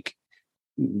thing, like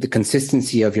the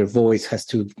consistency of your voice has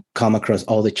to come across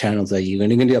all the channels that you're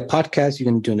going to do a podcast, you're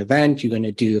going to do an event, you're going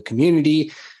to do a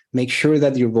community. Make sure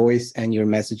that your voice and your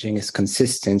messaging is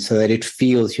consistent so that it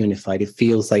feels unified. It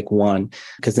feels like one,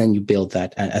 because then you build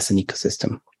that as an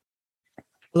ecosystem.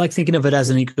 I like thinking of it as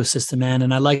an ecosystem, man.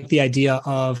 And I like the idea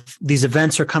of these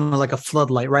events are kind of like a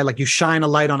floodlight, right? Like you shine a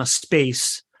light on a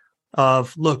space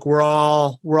of, look, we're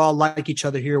all like each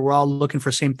other here. We're all looking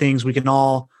for same things. We can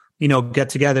all, get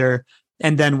together.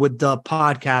 And then with the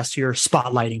podcast, you're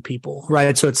spotlighting people,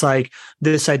 right? So it's like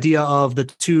this idea of the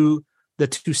two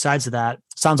sides of that.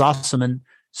 Sounds awesome. And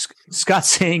Scott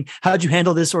saying, how did you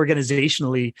handle this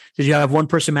organizationally? Did you have one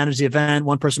person manage the event,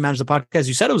 one person manage the podcast?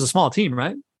 You said it was a small team,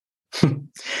 right?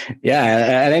 Yeah,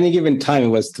 at any given time, it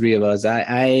was 3 of us. I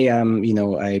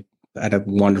had a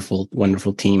wonderful,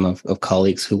 wonderful team of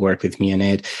colleagues who worked with me in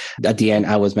it. At the end,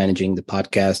 I was managing the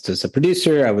podcast as a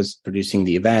producer. I was producing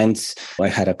the events. I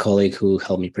had a colleague who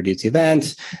helped me produce the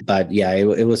events. But yeah,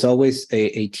 it was always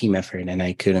a team effort, and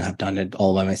I couldn't have done it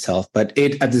all by myself. But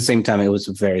at the same time, it was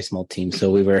a very small team.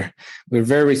 So we were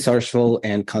very resourceful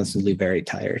and constantly very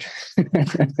tired.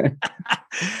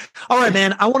 All right,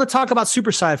 man. I want to talk about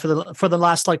Superside for the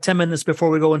last 10 minutes before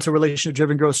we go into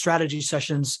relationship-driven growth strategy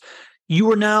sessions.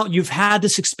 You've had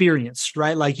this experience,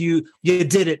 right? Like you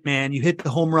did it, man. You hit the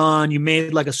home run. You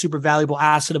made like a super valuable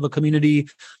asset of a community.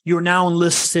 You're now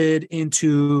enlisted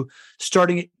into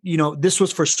starting, this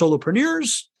was for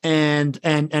solopreneurs and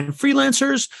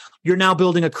freelancers. You're now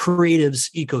building a creatives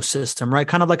ecosystem, right?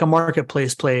 Kind of like a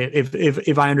marketplace play,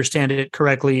 if I understand it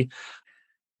correctly.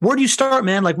 Where do you start,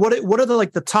 man? Like what are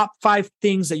the top 5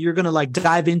 things that you're going to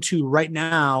dive into right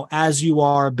now as you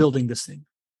are building this thing?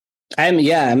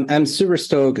 I'm super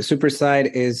stoked.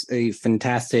 Superside is a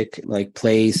fantastic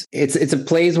place. It's a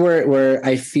place where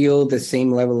I feel the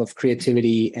same level of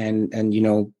creativity and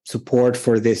support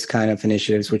for this kind of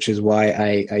initiatives, which is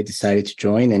why I decided to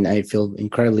join, and I feel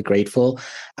incredibly grateful.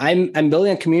 I'm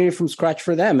building a community from scratch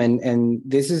for them, and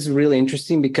this is really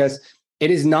interesting because it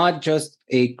is not just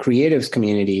a creatives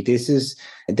community. This is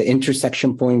the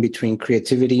intersection point between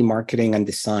creativity, marketing, and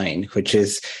design, which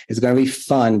is going to be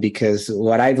fun because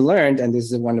what I've learned, and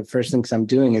this is one of the first things I'm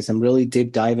doing, is I'm really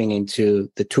deep diving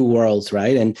into the 2 worlds,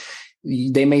 right? And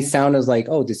they may sound as like,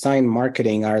 oh, design and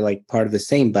marketing are like part of the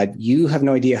same, but you have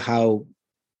no idea how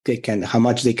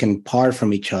much they can part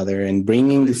from each other, and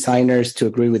bringing designers to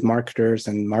agree with marketers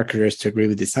and marketers to agree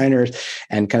with designers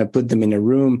and kind of put them in a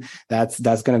room. That's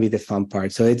going to be the fun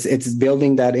part. So it's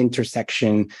building that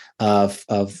intersection of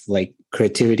like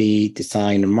creativity,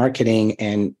 design, and marketing,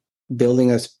 and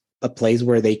building a a place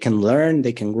where they can learn,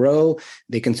 they can grow,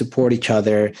 they can support each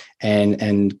other,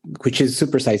 and which is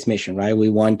Supersize mission, right? We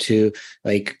want to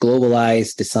like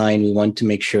globalize design. We want to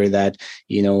make sure that,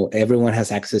 you know, everyone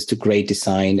has access to great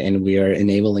design, and we are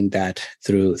enabling that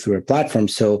through our platform.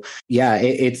 So yeah,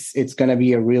 it's going to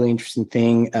be a really interesting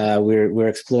thing. We're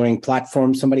exploring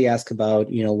platforms. Somebody asked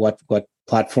about, you know, what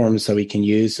platforms so we can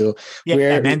use. So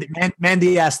yeah,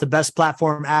 Mandy asked the best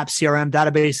platform, apps, CRM,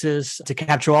 databases to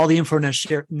capture all the info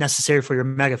necessary for your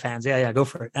mega fans. Yeah, go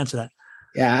for it. Answer that.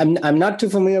 Yeah, I'm not too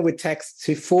familiar with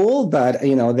Text2Full, but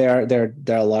you know there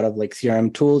are a lot of like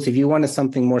CRM tools. If you want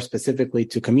something more specifically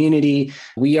to community,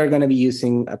 we are going to be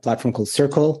using a platform called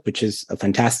Circle, which is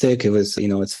fantastic. It was, you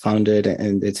know, it's founded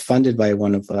and it's funded by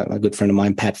one of a good friend of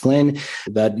mine, Pat Flynn.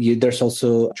 But there's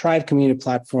also Tribe community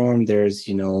platform. There's,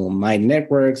 you know, Mind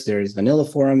Networks. There's Vanilla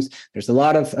Forums. There's a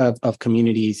lot of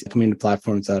community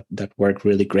platforms that work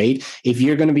really great. If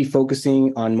you're going to be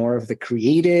focusing on more of the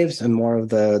creatives and more of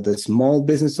the small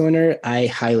business owner, I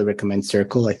highly recommend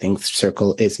Circle. I think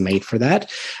Circle is made for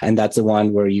that, and that's the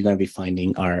one where you're going to be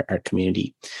finding our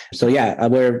community. So yeah,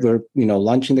 we're you know,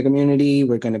 launching the community.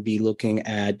 We're going to be looking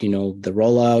at, you know, the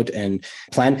rollout and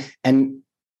plan. And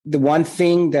the one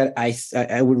thing that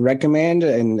I would recommend,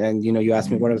 and you know, you asked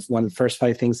me what is one of the first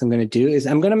 5 things I'm going to do, is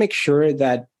I'm going to make sure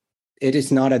that it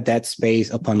is not a dead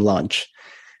space upon launch.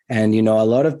 And you know, a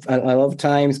lot of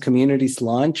times communities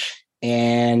launch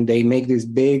and they make this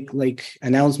big like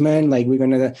announcement, like we're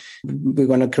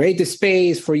gonna create this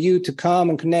space for you to come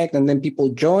and connect, and then people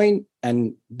join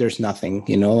and there's nothing,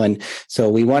 you know. And so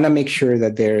we want to make sure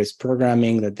that there's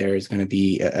programming, that there is going to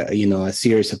be a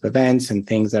series of events and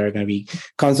things that are going to be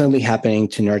constantly happening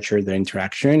to nurture the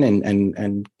interaction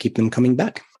and keep them coming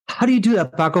back. How do you do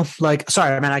that, Paco? Like,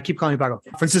 sorry, man, I keep calling you Paco.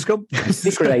 Francisco?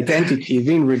 Secret identity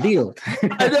being revealed.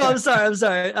 I know, I'm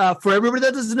sorry. For everybody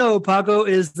that doesn't know, Paco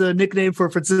is the nickname for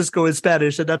Francisco in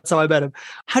Spanish, and that's how I met him.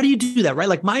 How do you do that, right?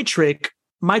 Like my trick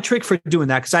for doing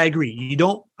that, because I agree,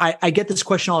 I get this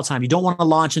question all the time. You don't want to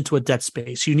launch into a dead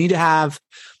space. You need to have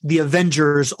the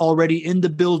Avengers already in the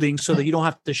building so that you don't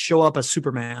have to show up as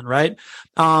Superman, right?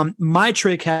 My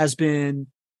trick has been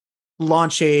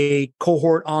launch a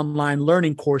cohort online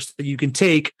learning course that you can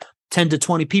take 10 to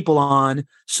 20 people on,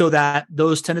 so that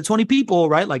those 10 to 20 people,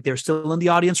 right, like they're still in the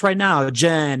audience right now,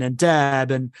 Jen and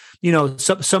Deb and, you know,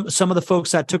 some of the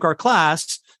folks that took our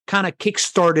class kind of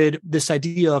kickstarted this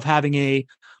idea of having a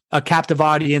captive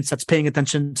audience that's paying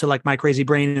attention to like my crazy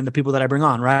brain and the people that I bring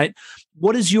on, right?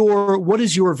 What is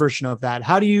your version of that?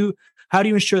 How do you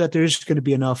ensure that there's going to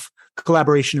be enough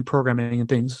collaboration and programming and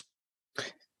things?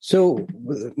 So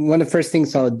one of the first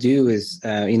things I'll do is,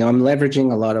 I'm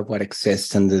leveraging a lot of what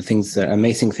exists and the things,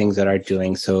 amazing things that are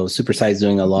doing. So Supersize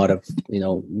doing a lot of,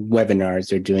 webinars,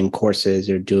 they're doing courses,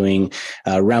 they're doing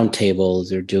roundtables,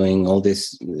 they're doing all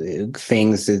these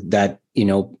things that,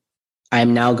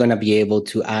 I'm now going to be able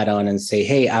to add on and say,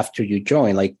 hey, after you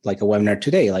join, like a webinar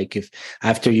today, like if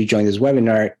after you join this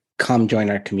webinar, come join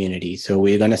our community. So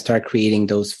we're going to start creating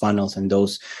those funnels and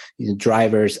those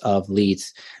drivers of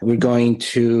leads. We're going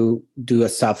to do a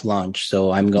soft launch. So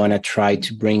I'm going to try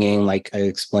to bring in, like I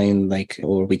explained,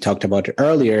 or we talked about it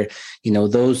earlier,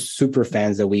 those super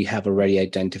fans that we have already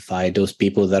identified, those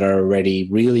people that are already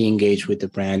really engaged with the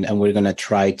brand. And we're going to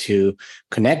try to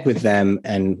connect with them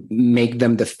and make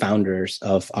them the founders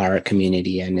of our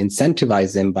community and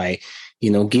incentivize them by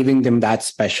giving them that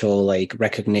special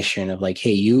recognition of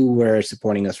hey, you were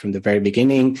supporting us from the very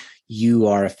beginning. You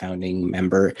are a founding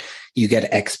member. You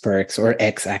get X perks or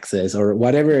X access or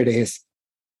whatever it is.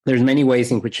 There's many ways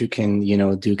in which you can,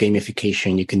 do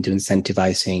gamification. You can do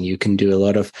incentivizing. You can do a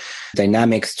lot of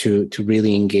dynamics to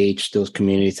really engage those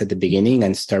communities at the beginning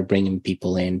and start bringing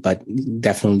people in. But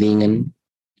definitely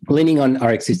leaning on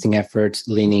our existing efforts,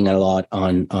 leaning a lot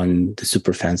on the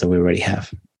super fans that we already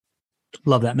have.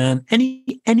 Love that, man.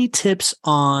 Any tips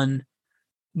on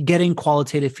getting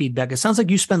qualitative feedback? It sounds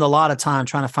like you spend a lot of time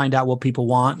trying to find out what people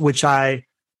want, which I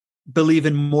believe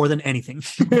in more than anything,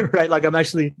 right? Like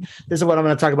this is what I'm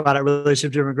going to talk about at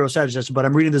Relationship Driven Growth Strategist, but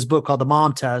I'm reading this book called The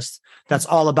Mom Test. That's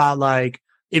all about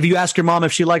if you ask your mom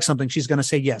if she likes something, she's going to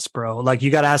say yes, bro.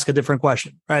 You got to ask a different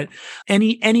question, right?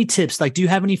 Any tips? Do you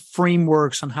have any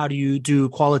frameworks on how do you do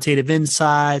qualitative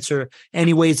insights or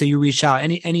any ways that you reach out?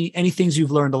 Any things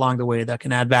you've learned along the way that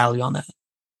can add value on that?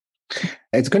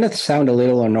 It's going to sound a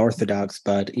little unorthodox,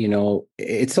 but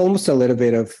it's almost a little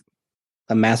bit of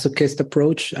a masochist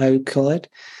approach, I would call it.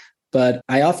 But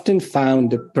I often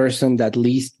found the person that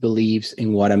least believes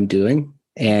in what I'm doing,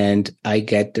 and I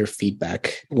get their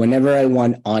feedback. Whenever I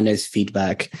want honest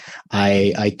feedback,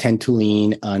 I tend to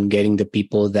lean on getting the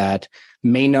people that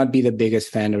may not be the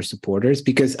biggest fan or supporters,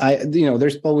 because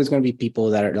there's always going to be people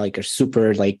that are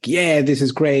super like, yeah, this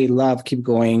is great, love, keep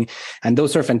going. And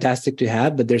those are fantastic to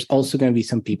have. But there's also going to be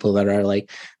some people that are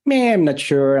like, man, I'm not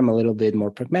sure. I'm a little bit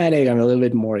more pragmatic. I'm a little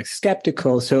bit more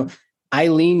skeptical. So I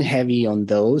lean heavy on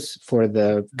those for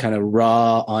the kind of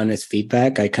raw, honest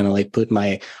feedback. I kind of like put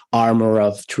my armor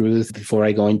of truth before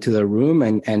I go into the room.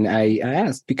 And I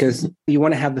ask, because you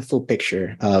want to have the full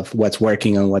picture of what's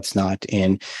working and what's not.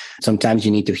 And sometimes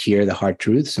you need to hear the hard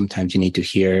truth. Sometimes you need to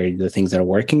hear the things that are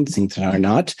working, the things that are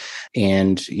not.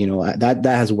 And, that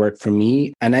has worked for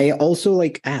me. And I also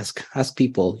like ask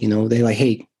people, they're like,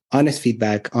 hey, honest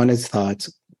feedback, honest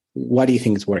thoughts. What do you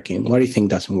think is working? What do you think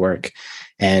doesn't work?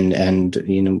 And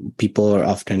people are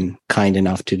often kind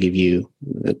enough to give you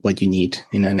what you need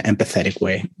in an empathetic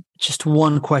way. Just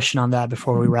one question on that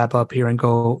before we wrap up here and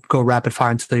go rapid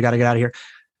fire until you got to get out of here.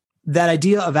 That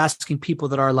idea of asking people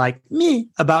that are like me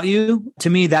about you, to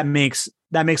me, that makes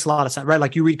a lot of sense, right?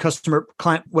 Like you read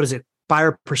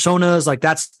buyer personas, like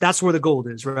that's where the gold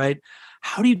is, right?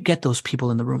 How do you get those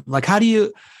people in the room? Like,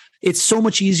 it's so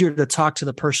much easier to talk to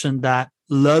the person that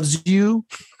loves you,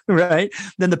 right,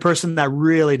 than the person that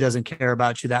really doesn't care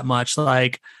about you that much.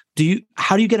 Like,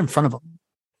 how do you get in front of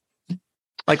them?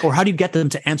 Like, or how do you get them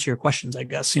to answer your questions, I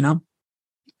guess,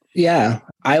 Yeah,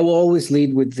 I will always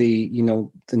lead with the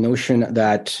notion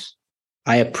that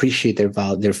I appreciate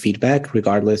their feedback,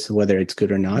 regardless of whether it's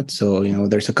good or not. So,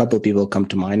 there's a couple of people come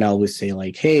to mind. I always say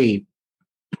like, hey,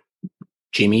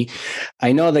 Jimmy,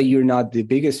 I know that you're not the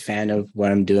biggest fan of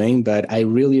what I'm doing, but I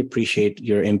really appreciate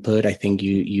your input. I think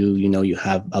you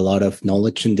have a lot of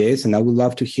knowledge in this, and I would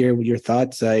love to hear your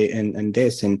thoughts and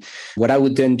this. And what I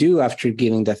would then do after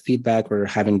giving that feedback or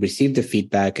having received the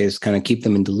feedback is kind of keep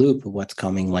them in the loop of what's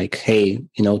coming. Like, hey,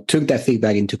 took that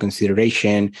feedback into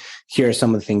consideration. Here are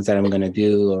some of the things that I'm going to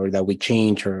do, or that we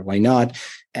change, or why not.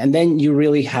 And then you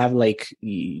really have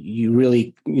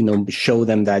show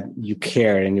them that you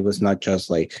care, and it was not just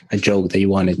like a joke that you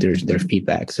wanted their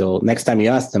feedback. So next time you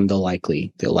ask them, they'll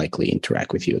likely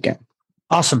interact with you again.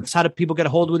 Awesome. So how do people get a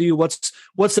hold with you? What's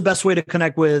the best way to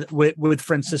connect with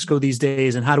Francisco these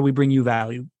days, and how do we bring you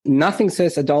value? Nothing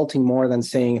says adulting more than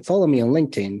saying follow me on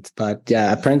LinkedIn, but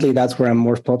yeah, apparently that's where I'm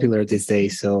more popular these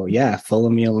days. So yeah, follow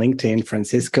me on LinkedIn,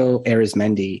 Francisco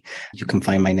Arizmendi. You can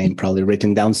find my name probably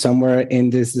written down somewhere in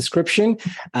this description,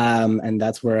 and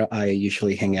that's where I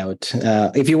usually hang out.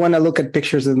 If you want to look at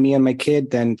pictures of me and my kid,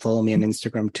 then follow me on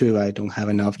Instagram too. I don't have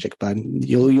an object, but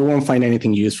you won't find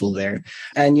anything useful there.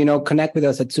 And connect with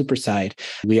us at Superside.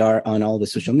 We are on all the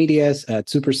social medias at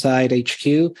Superside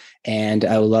HQ, and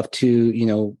I would love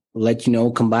to let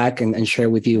come back and share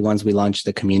with you once we launch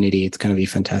the community. It's going to be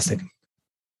fantastic.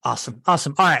 Awesome. All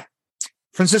right,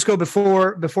 Francisco,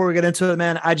 before we get into it,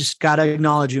 man, I just got to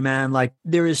acknowledge you, man. Like,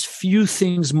 there is few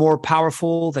things more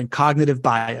powerful than cognitive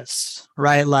bias,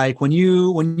 right? Like when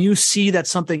you see that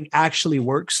something actually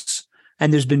works,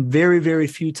 and there's been very, very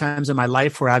few times in my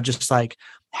life where I've just like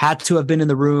had to have been in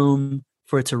the room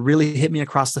for it to really hit me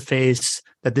across the face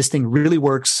that this thing really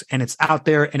works and it's out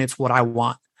there and it's what I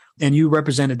want. And you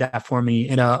represented that for me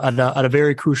at a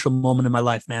very crucial moment in my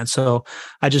life, man. So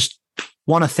I just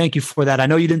want to thank you for that. I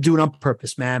know you didn't do it on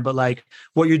purpose, man, but like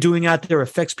what you're doing out there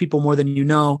affects people more than you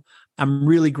know. I'm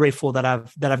really grateful that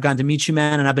I've gotten to meet you,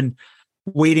 man. And I've been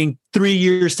waiting 3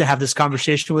 years to have this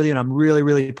conversation with you. And I'm really,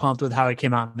 really pumped with how it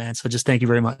came out, man. So just thank you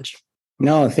very much.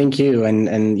 No, thank you.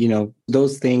 And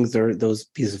those things, or those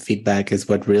pieces of feedback, is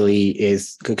what really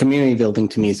is community building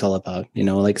to me is all about.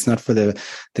 Like, it's not for the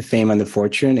fame and the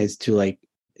fortune. It's to like,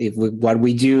 if what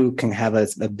we do can have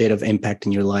a bit of impact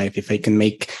in your life. If I can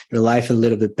make your life a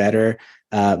little bit better,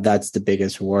 that's the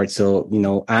biggest reward. So,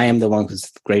 I am the one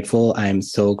who's grateful. I am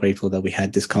so grateful that we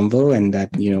had this convo and that,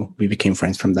 we became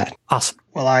friends from that. Awesome.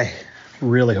 Well, I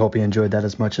really hope you enjoyed that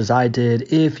as much as I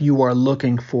did. If you are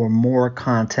looking for more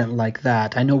content like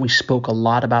that, I know we spoke a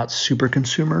lot about super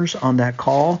consumers on that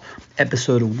call.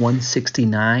 Episode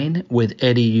 169 with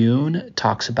Eddie Yoon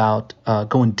talks about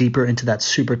going deeper into that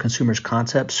super consumers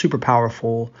concept. Super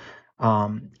powerful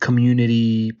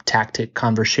community tactic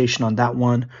conversation on that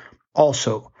one.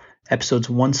 Also, episodes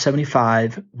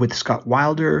 175 with Scott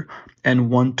Wilder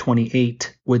and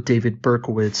 128 with David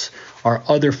Berkowitz are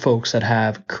other folks that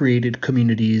have created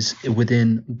communities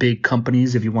within big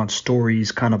companies. If you want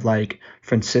stories kind of like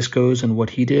Francisco's and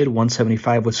what he did,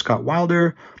 175 with Scott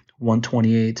Wilder,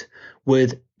 128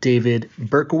 with David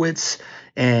Berkowitz.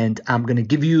 And I'm going to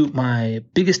give you my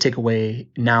biggest takeaway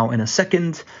now in a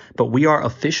second, but we are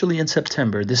officially in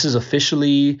September. This is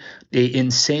officially an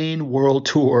insane world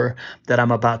tour that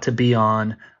I'm about to be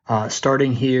on,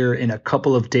 starting here in a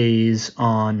couple of days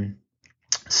on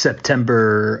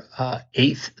September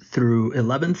 8th through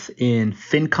 11th in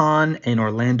FinCon in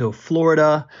Orlando,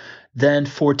 Florida. Then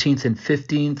 14th and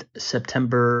 15th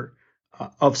September,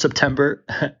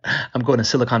 I'm going to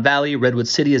Silicon Valley. Redwood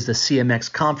City is the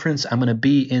CMX conference. I'm going to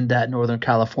be in that Northern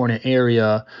California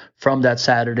area from that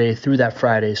Saturday through that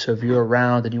Friday. So if you're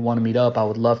around and you want to meet up, I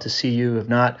would love to see you. If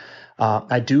not,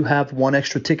 I do have one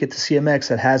extra ticket to CMX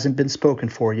that hasn't been spoken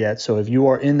for yet. So if you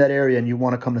are in that area and you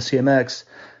want to come to CMX,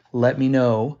 let me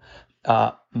know.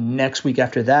 Next week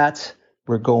after that,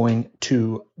 we're going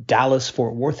to Dallas,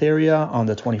 Fort Worth area on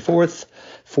the 24th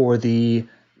for the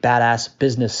Badass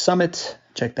Business Summit.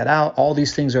 Check that out. All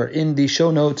these things are in the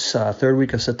show notes. Third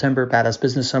week of September, Badass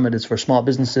Business Summit is for small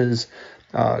businesses.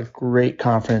 Great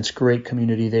conference, great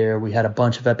community there. We had a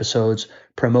bunch of episodes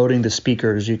promoting the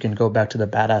speakers. You can go back to the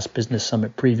Badass Business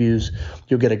Summit previews.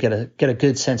 You'll get a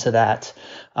good sense of that.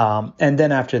 And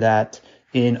then after that,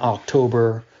 in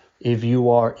October, if you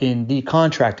are in the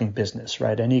contracting business,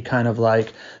 right, any kind of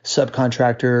like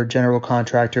subcontractor, general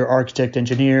contractor, architect,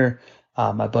 engineer,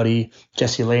 my buddy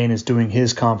Jesse Lane is doing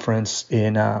his conference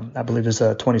in, I believe it's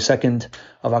the 22nd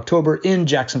of October in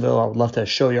Jacksonville. I would love to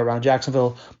show you around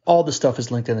Jacksonville. All the stuff is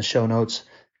linked in the show notes.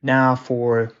 Now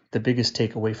for the biggest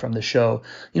takeaway from the show.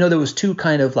 There was two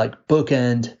kind of like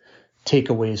bookend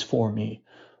takeaways for me.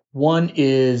 One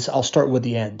is, I'll start with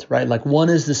the end, right? Like one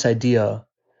is this idea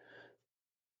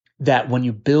that when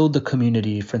you build the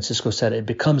community, Francisco said, it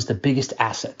becomes the biggest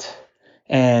asset.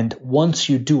 And once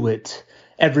you do it,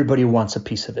 everybody wants a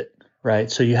piece of it, right?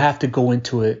 So you have to go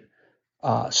into it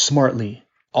smartly,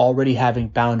 already having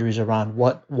boundaries around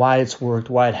why it's worked,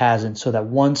 why it hasn't, so that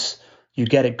once you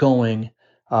get it going,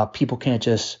 people can't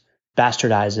just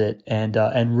bastardize it and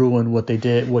ruin what they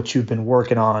did, what you've been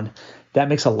working on. That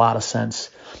makes a lot of sense.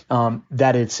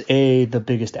 That it's A, the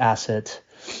biggest asset,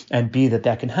 and B,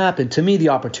 that can happen. To me, the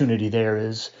opportunity there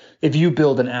is, if you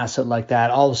build an asset like that,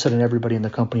 all of a sudden everybody in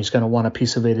the company is going to want a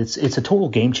piece of it. It's a total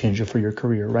game changer for your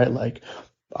career, right? Like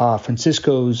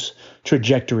Francisco's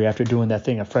trajectory after doing that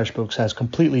thing at FreshBooks has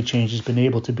completely changed. He's been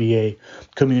able to be a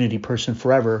community person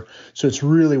forever. So it's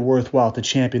really worthwhile to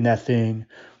champion that thing,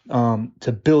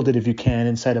 to build it if you can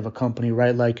inside of a company,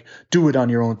 right? Like do it on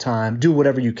your own time, do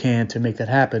whatever you can to make that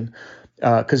happen.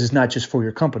 Because it's not just for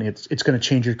your company. It's going to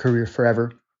change your career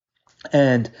forever.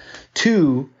 And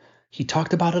two, he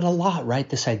talked about it a lot, right?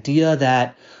 This idea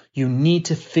that you need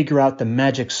to figure out the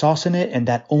magic sauce in it, and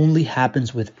that only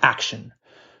happens with action,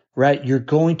 right?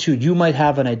 You might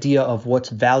have an idea of what's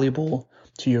valuable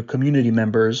to your community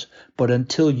members, but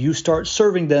until you start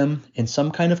serving them in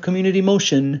some kind of community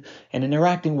motion and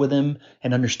interacting with them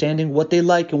and understanding what they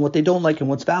like and what they don't like and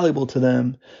what's valuable to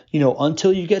them,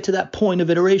 until you get to that point of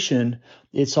iteration,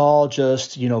 it's all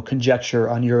just, conjecture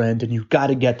on your end, and you've got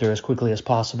to get there as quickly as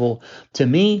possible. To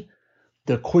me,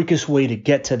 the quickest way to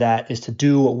get to that is to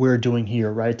do what we're doing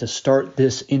here, right? To start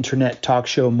this internet talk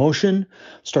show motion,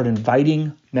 start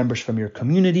inviting members from your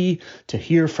community to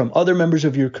hear from other members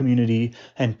of your community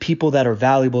and people that are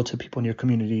valuable to people in your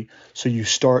community. So you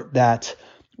start that,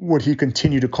 what he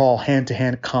continued to call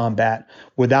hand-to-hand combat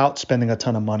without spending a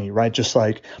ton of money, right? Just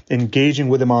like engaging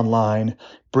with them online,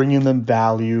 bringing them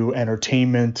value,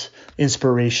 entertainment,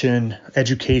 inspiration,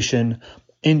 education,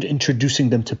 and introducing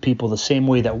them to people the same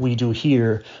way that we do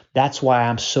here. That's why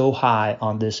I'm so high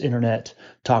on this internet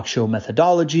talk show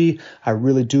methodology. I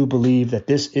really do believe that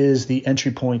this is the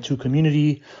entry point to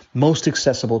community, most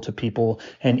accessible to people,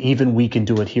 and even we can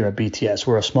do it here at BTS.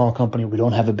 We're a small company, we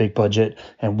don't have a big budget,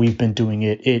 and we've been doing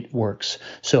it. It works.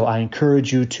 So I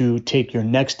encourage you to take your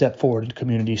next step forward in the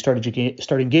community, start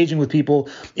engaging with people.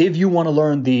 If you want to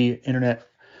learn the internet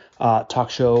talk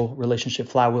show relationship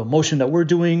flywheel motion that we're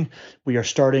doing, we are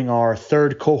starting our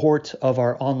third cohort of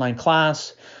our online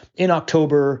class in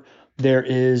October. There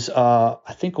is, I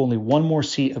think, only one more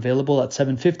seat available at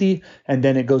 $750, and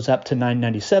then it goes up to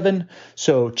 $997.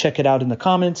 So check it out in the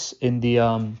comments, in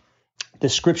the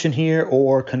description here,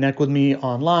 or connect with me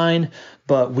online.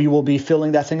 But we will be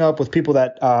filling that thing up with people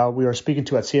that we are speaking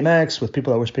to at CMX, with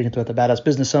people that we're speaking to at the Badass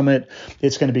Business Summit.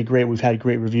 It's going to be great. We've had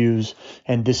great reviews,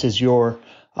 and this is your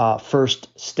first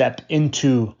step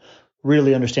into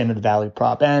really understanding the value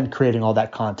prop and creating all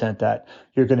that content that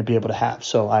you're going to be able to have.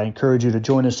 So I encourage you to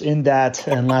join us in that.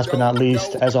 And last but not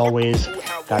least, as always,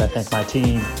 got to thank my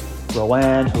team,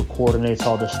 Roanne, who coordinates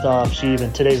all this stuff. She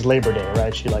even, today's Labor Day,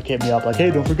 right? She hit me up like,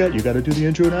 hey, don't forget, you got to do the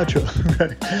intro and outro,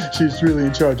 right? She's really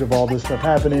in charge of all this stuff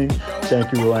happening.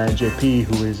 Thank you, Roanne JP,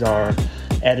 who is our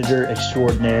editor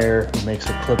extraordinaire, who makes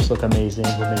the clips look amazing,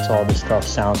 who makes all this stuff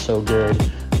sound so good.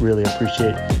 Really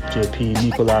appreciate JP.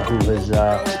 Nicola, who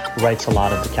writes a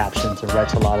lot of the captions and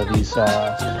writes a lot of these,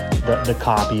 the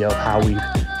copy of how we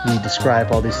me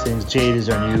describe all these things. Jade is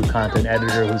our new content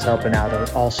editor who's helping out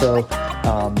also,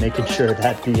 making sure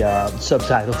that the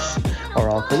subtitles are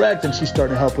all correct, and she's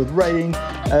starting to help with writing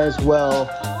as well.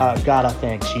 Gotta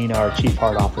thank Gina, our chief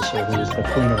heart officer, who is the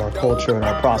queen of our culture and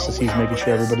our processes, making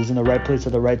sure everybody's in the right place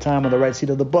at the right time on the right seat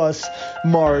of the bus.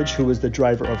 Marge, who is the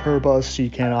driver of her bus, she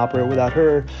can't operate without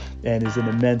her and is an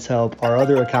immense help. Our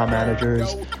other account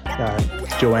managers,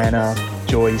 Joanna,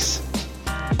 Joyce,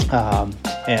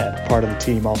 and part of the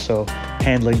team also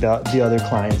handling the other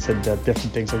clients and the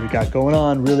different things that we got going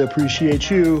on. Really appreciate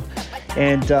you.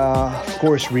 And of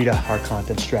course, Rita, our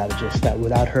content strategist, that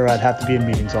without her, I'd have to be in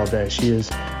meetings all day. She is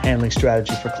handling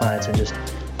strategy for clients and just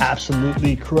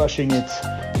absolutely crushing it.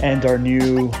 And our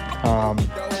new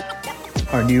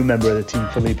member of the team,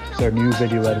 Philippe, is our new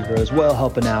video editor as well,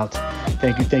 helping out.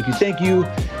 Thank you.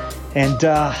 And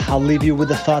I'll leave you with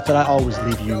the thought that I always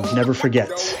leave you. Never forget,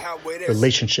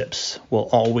 relationships will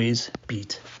always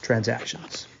beat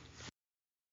transactions.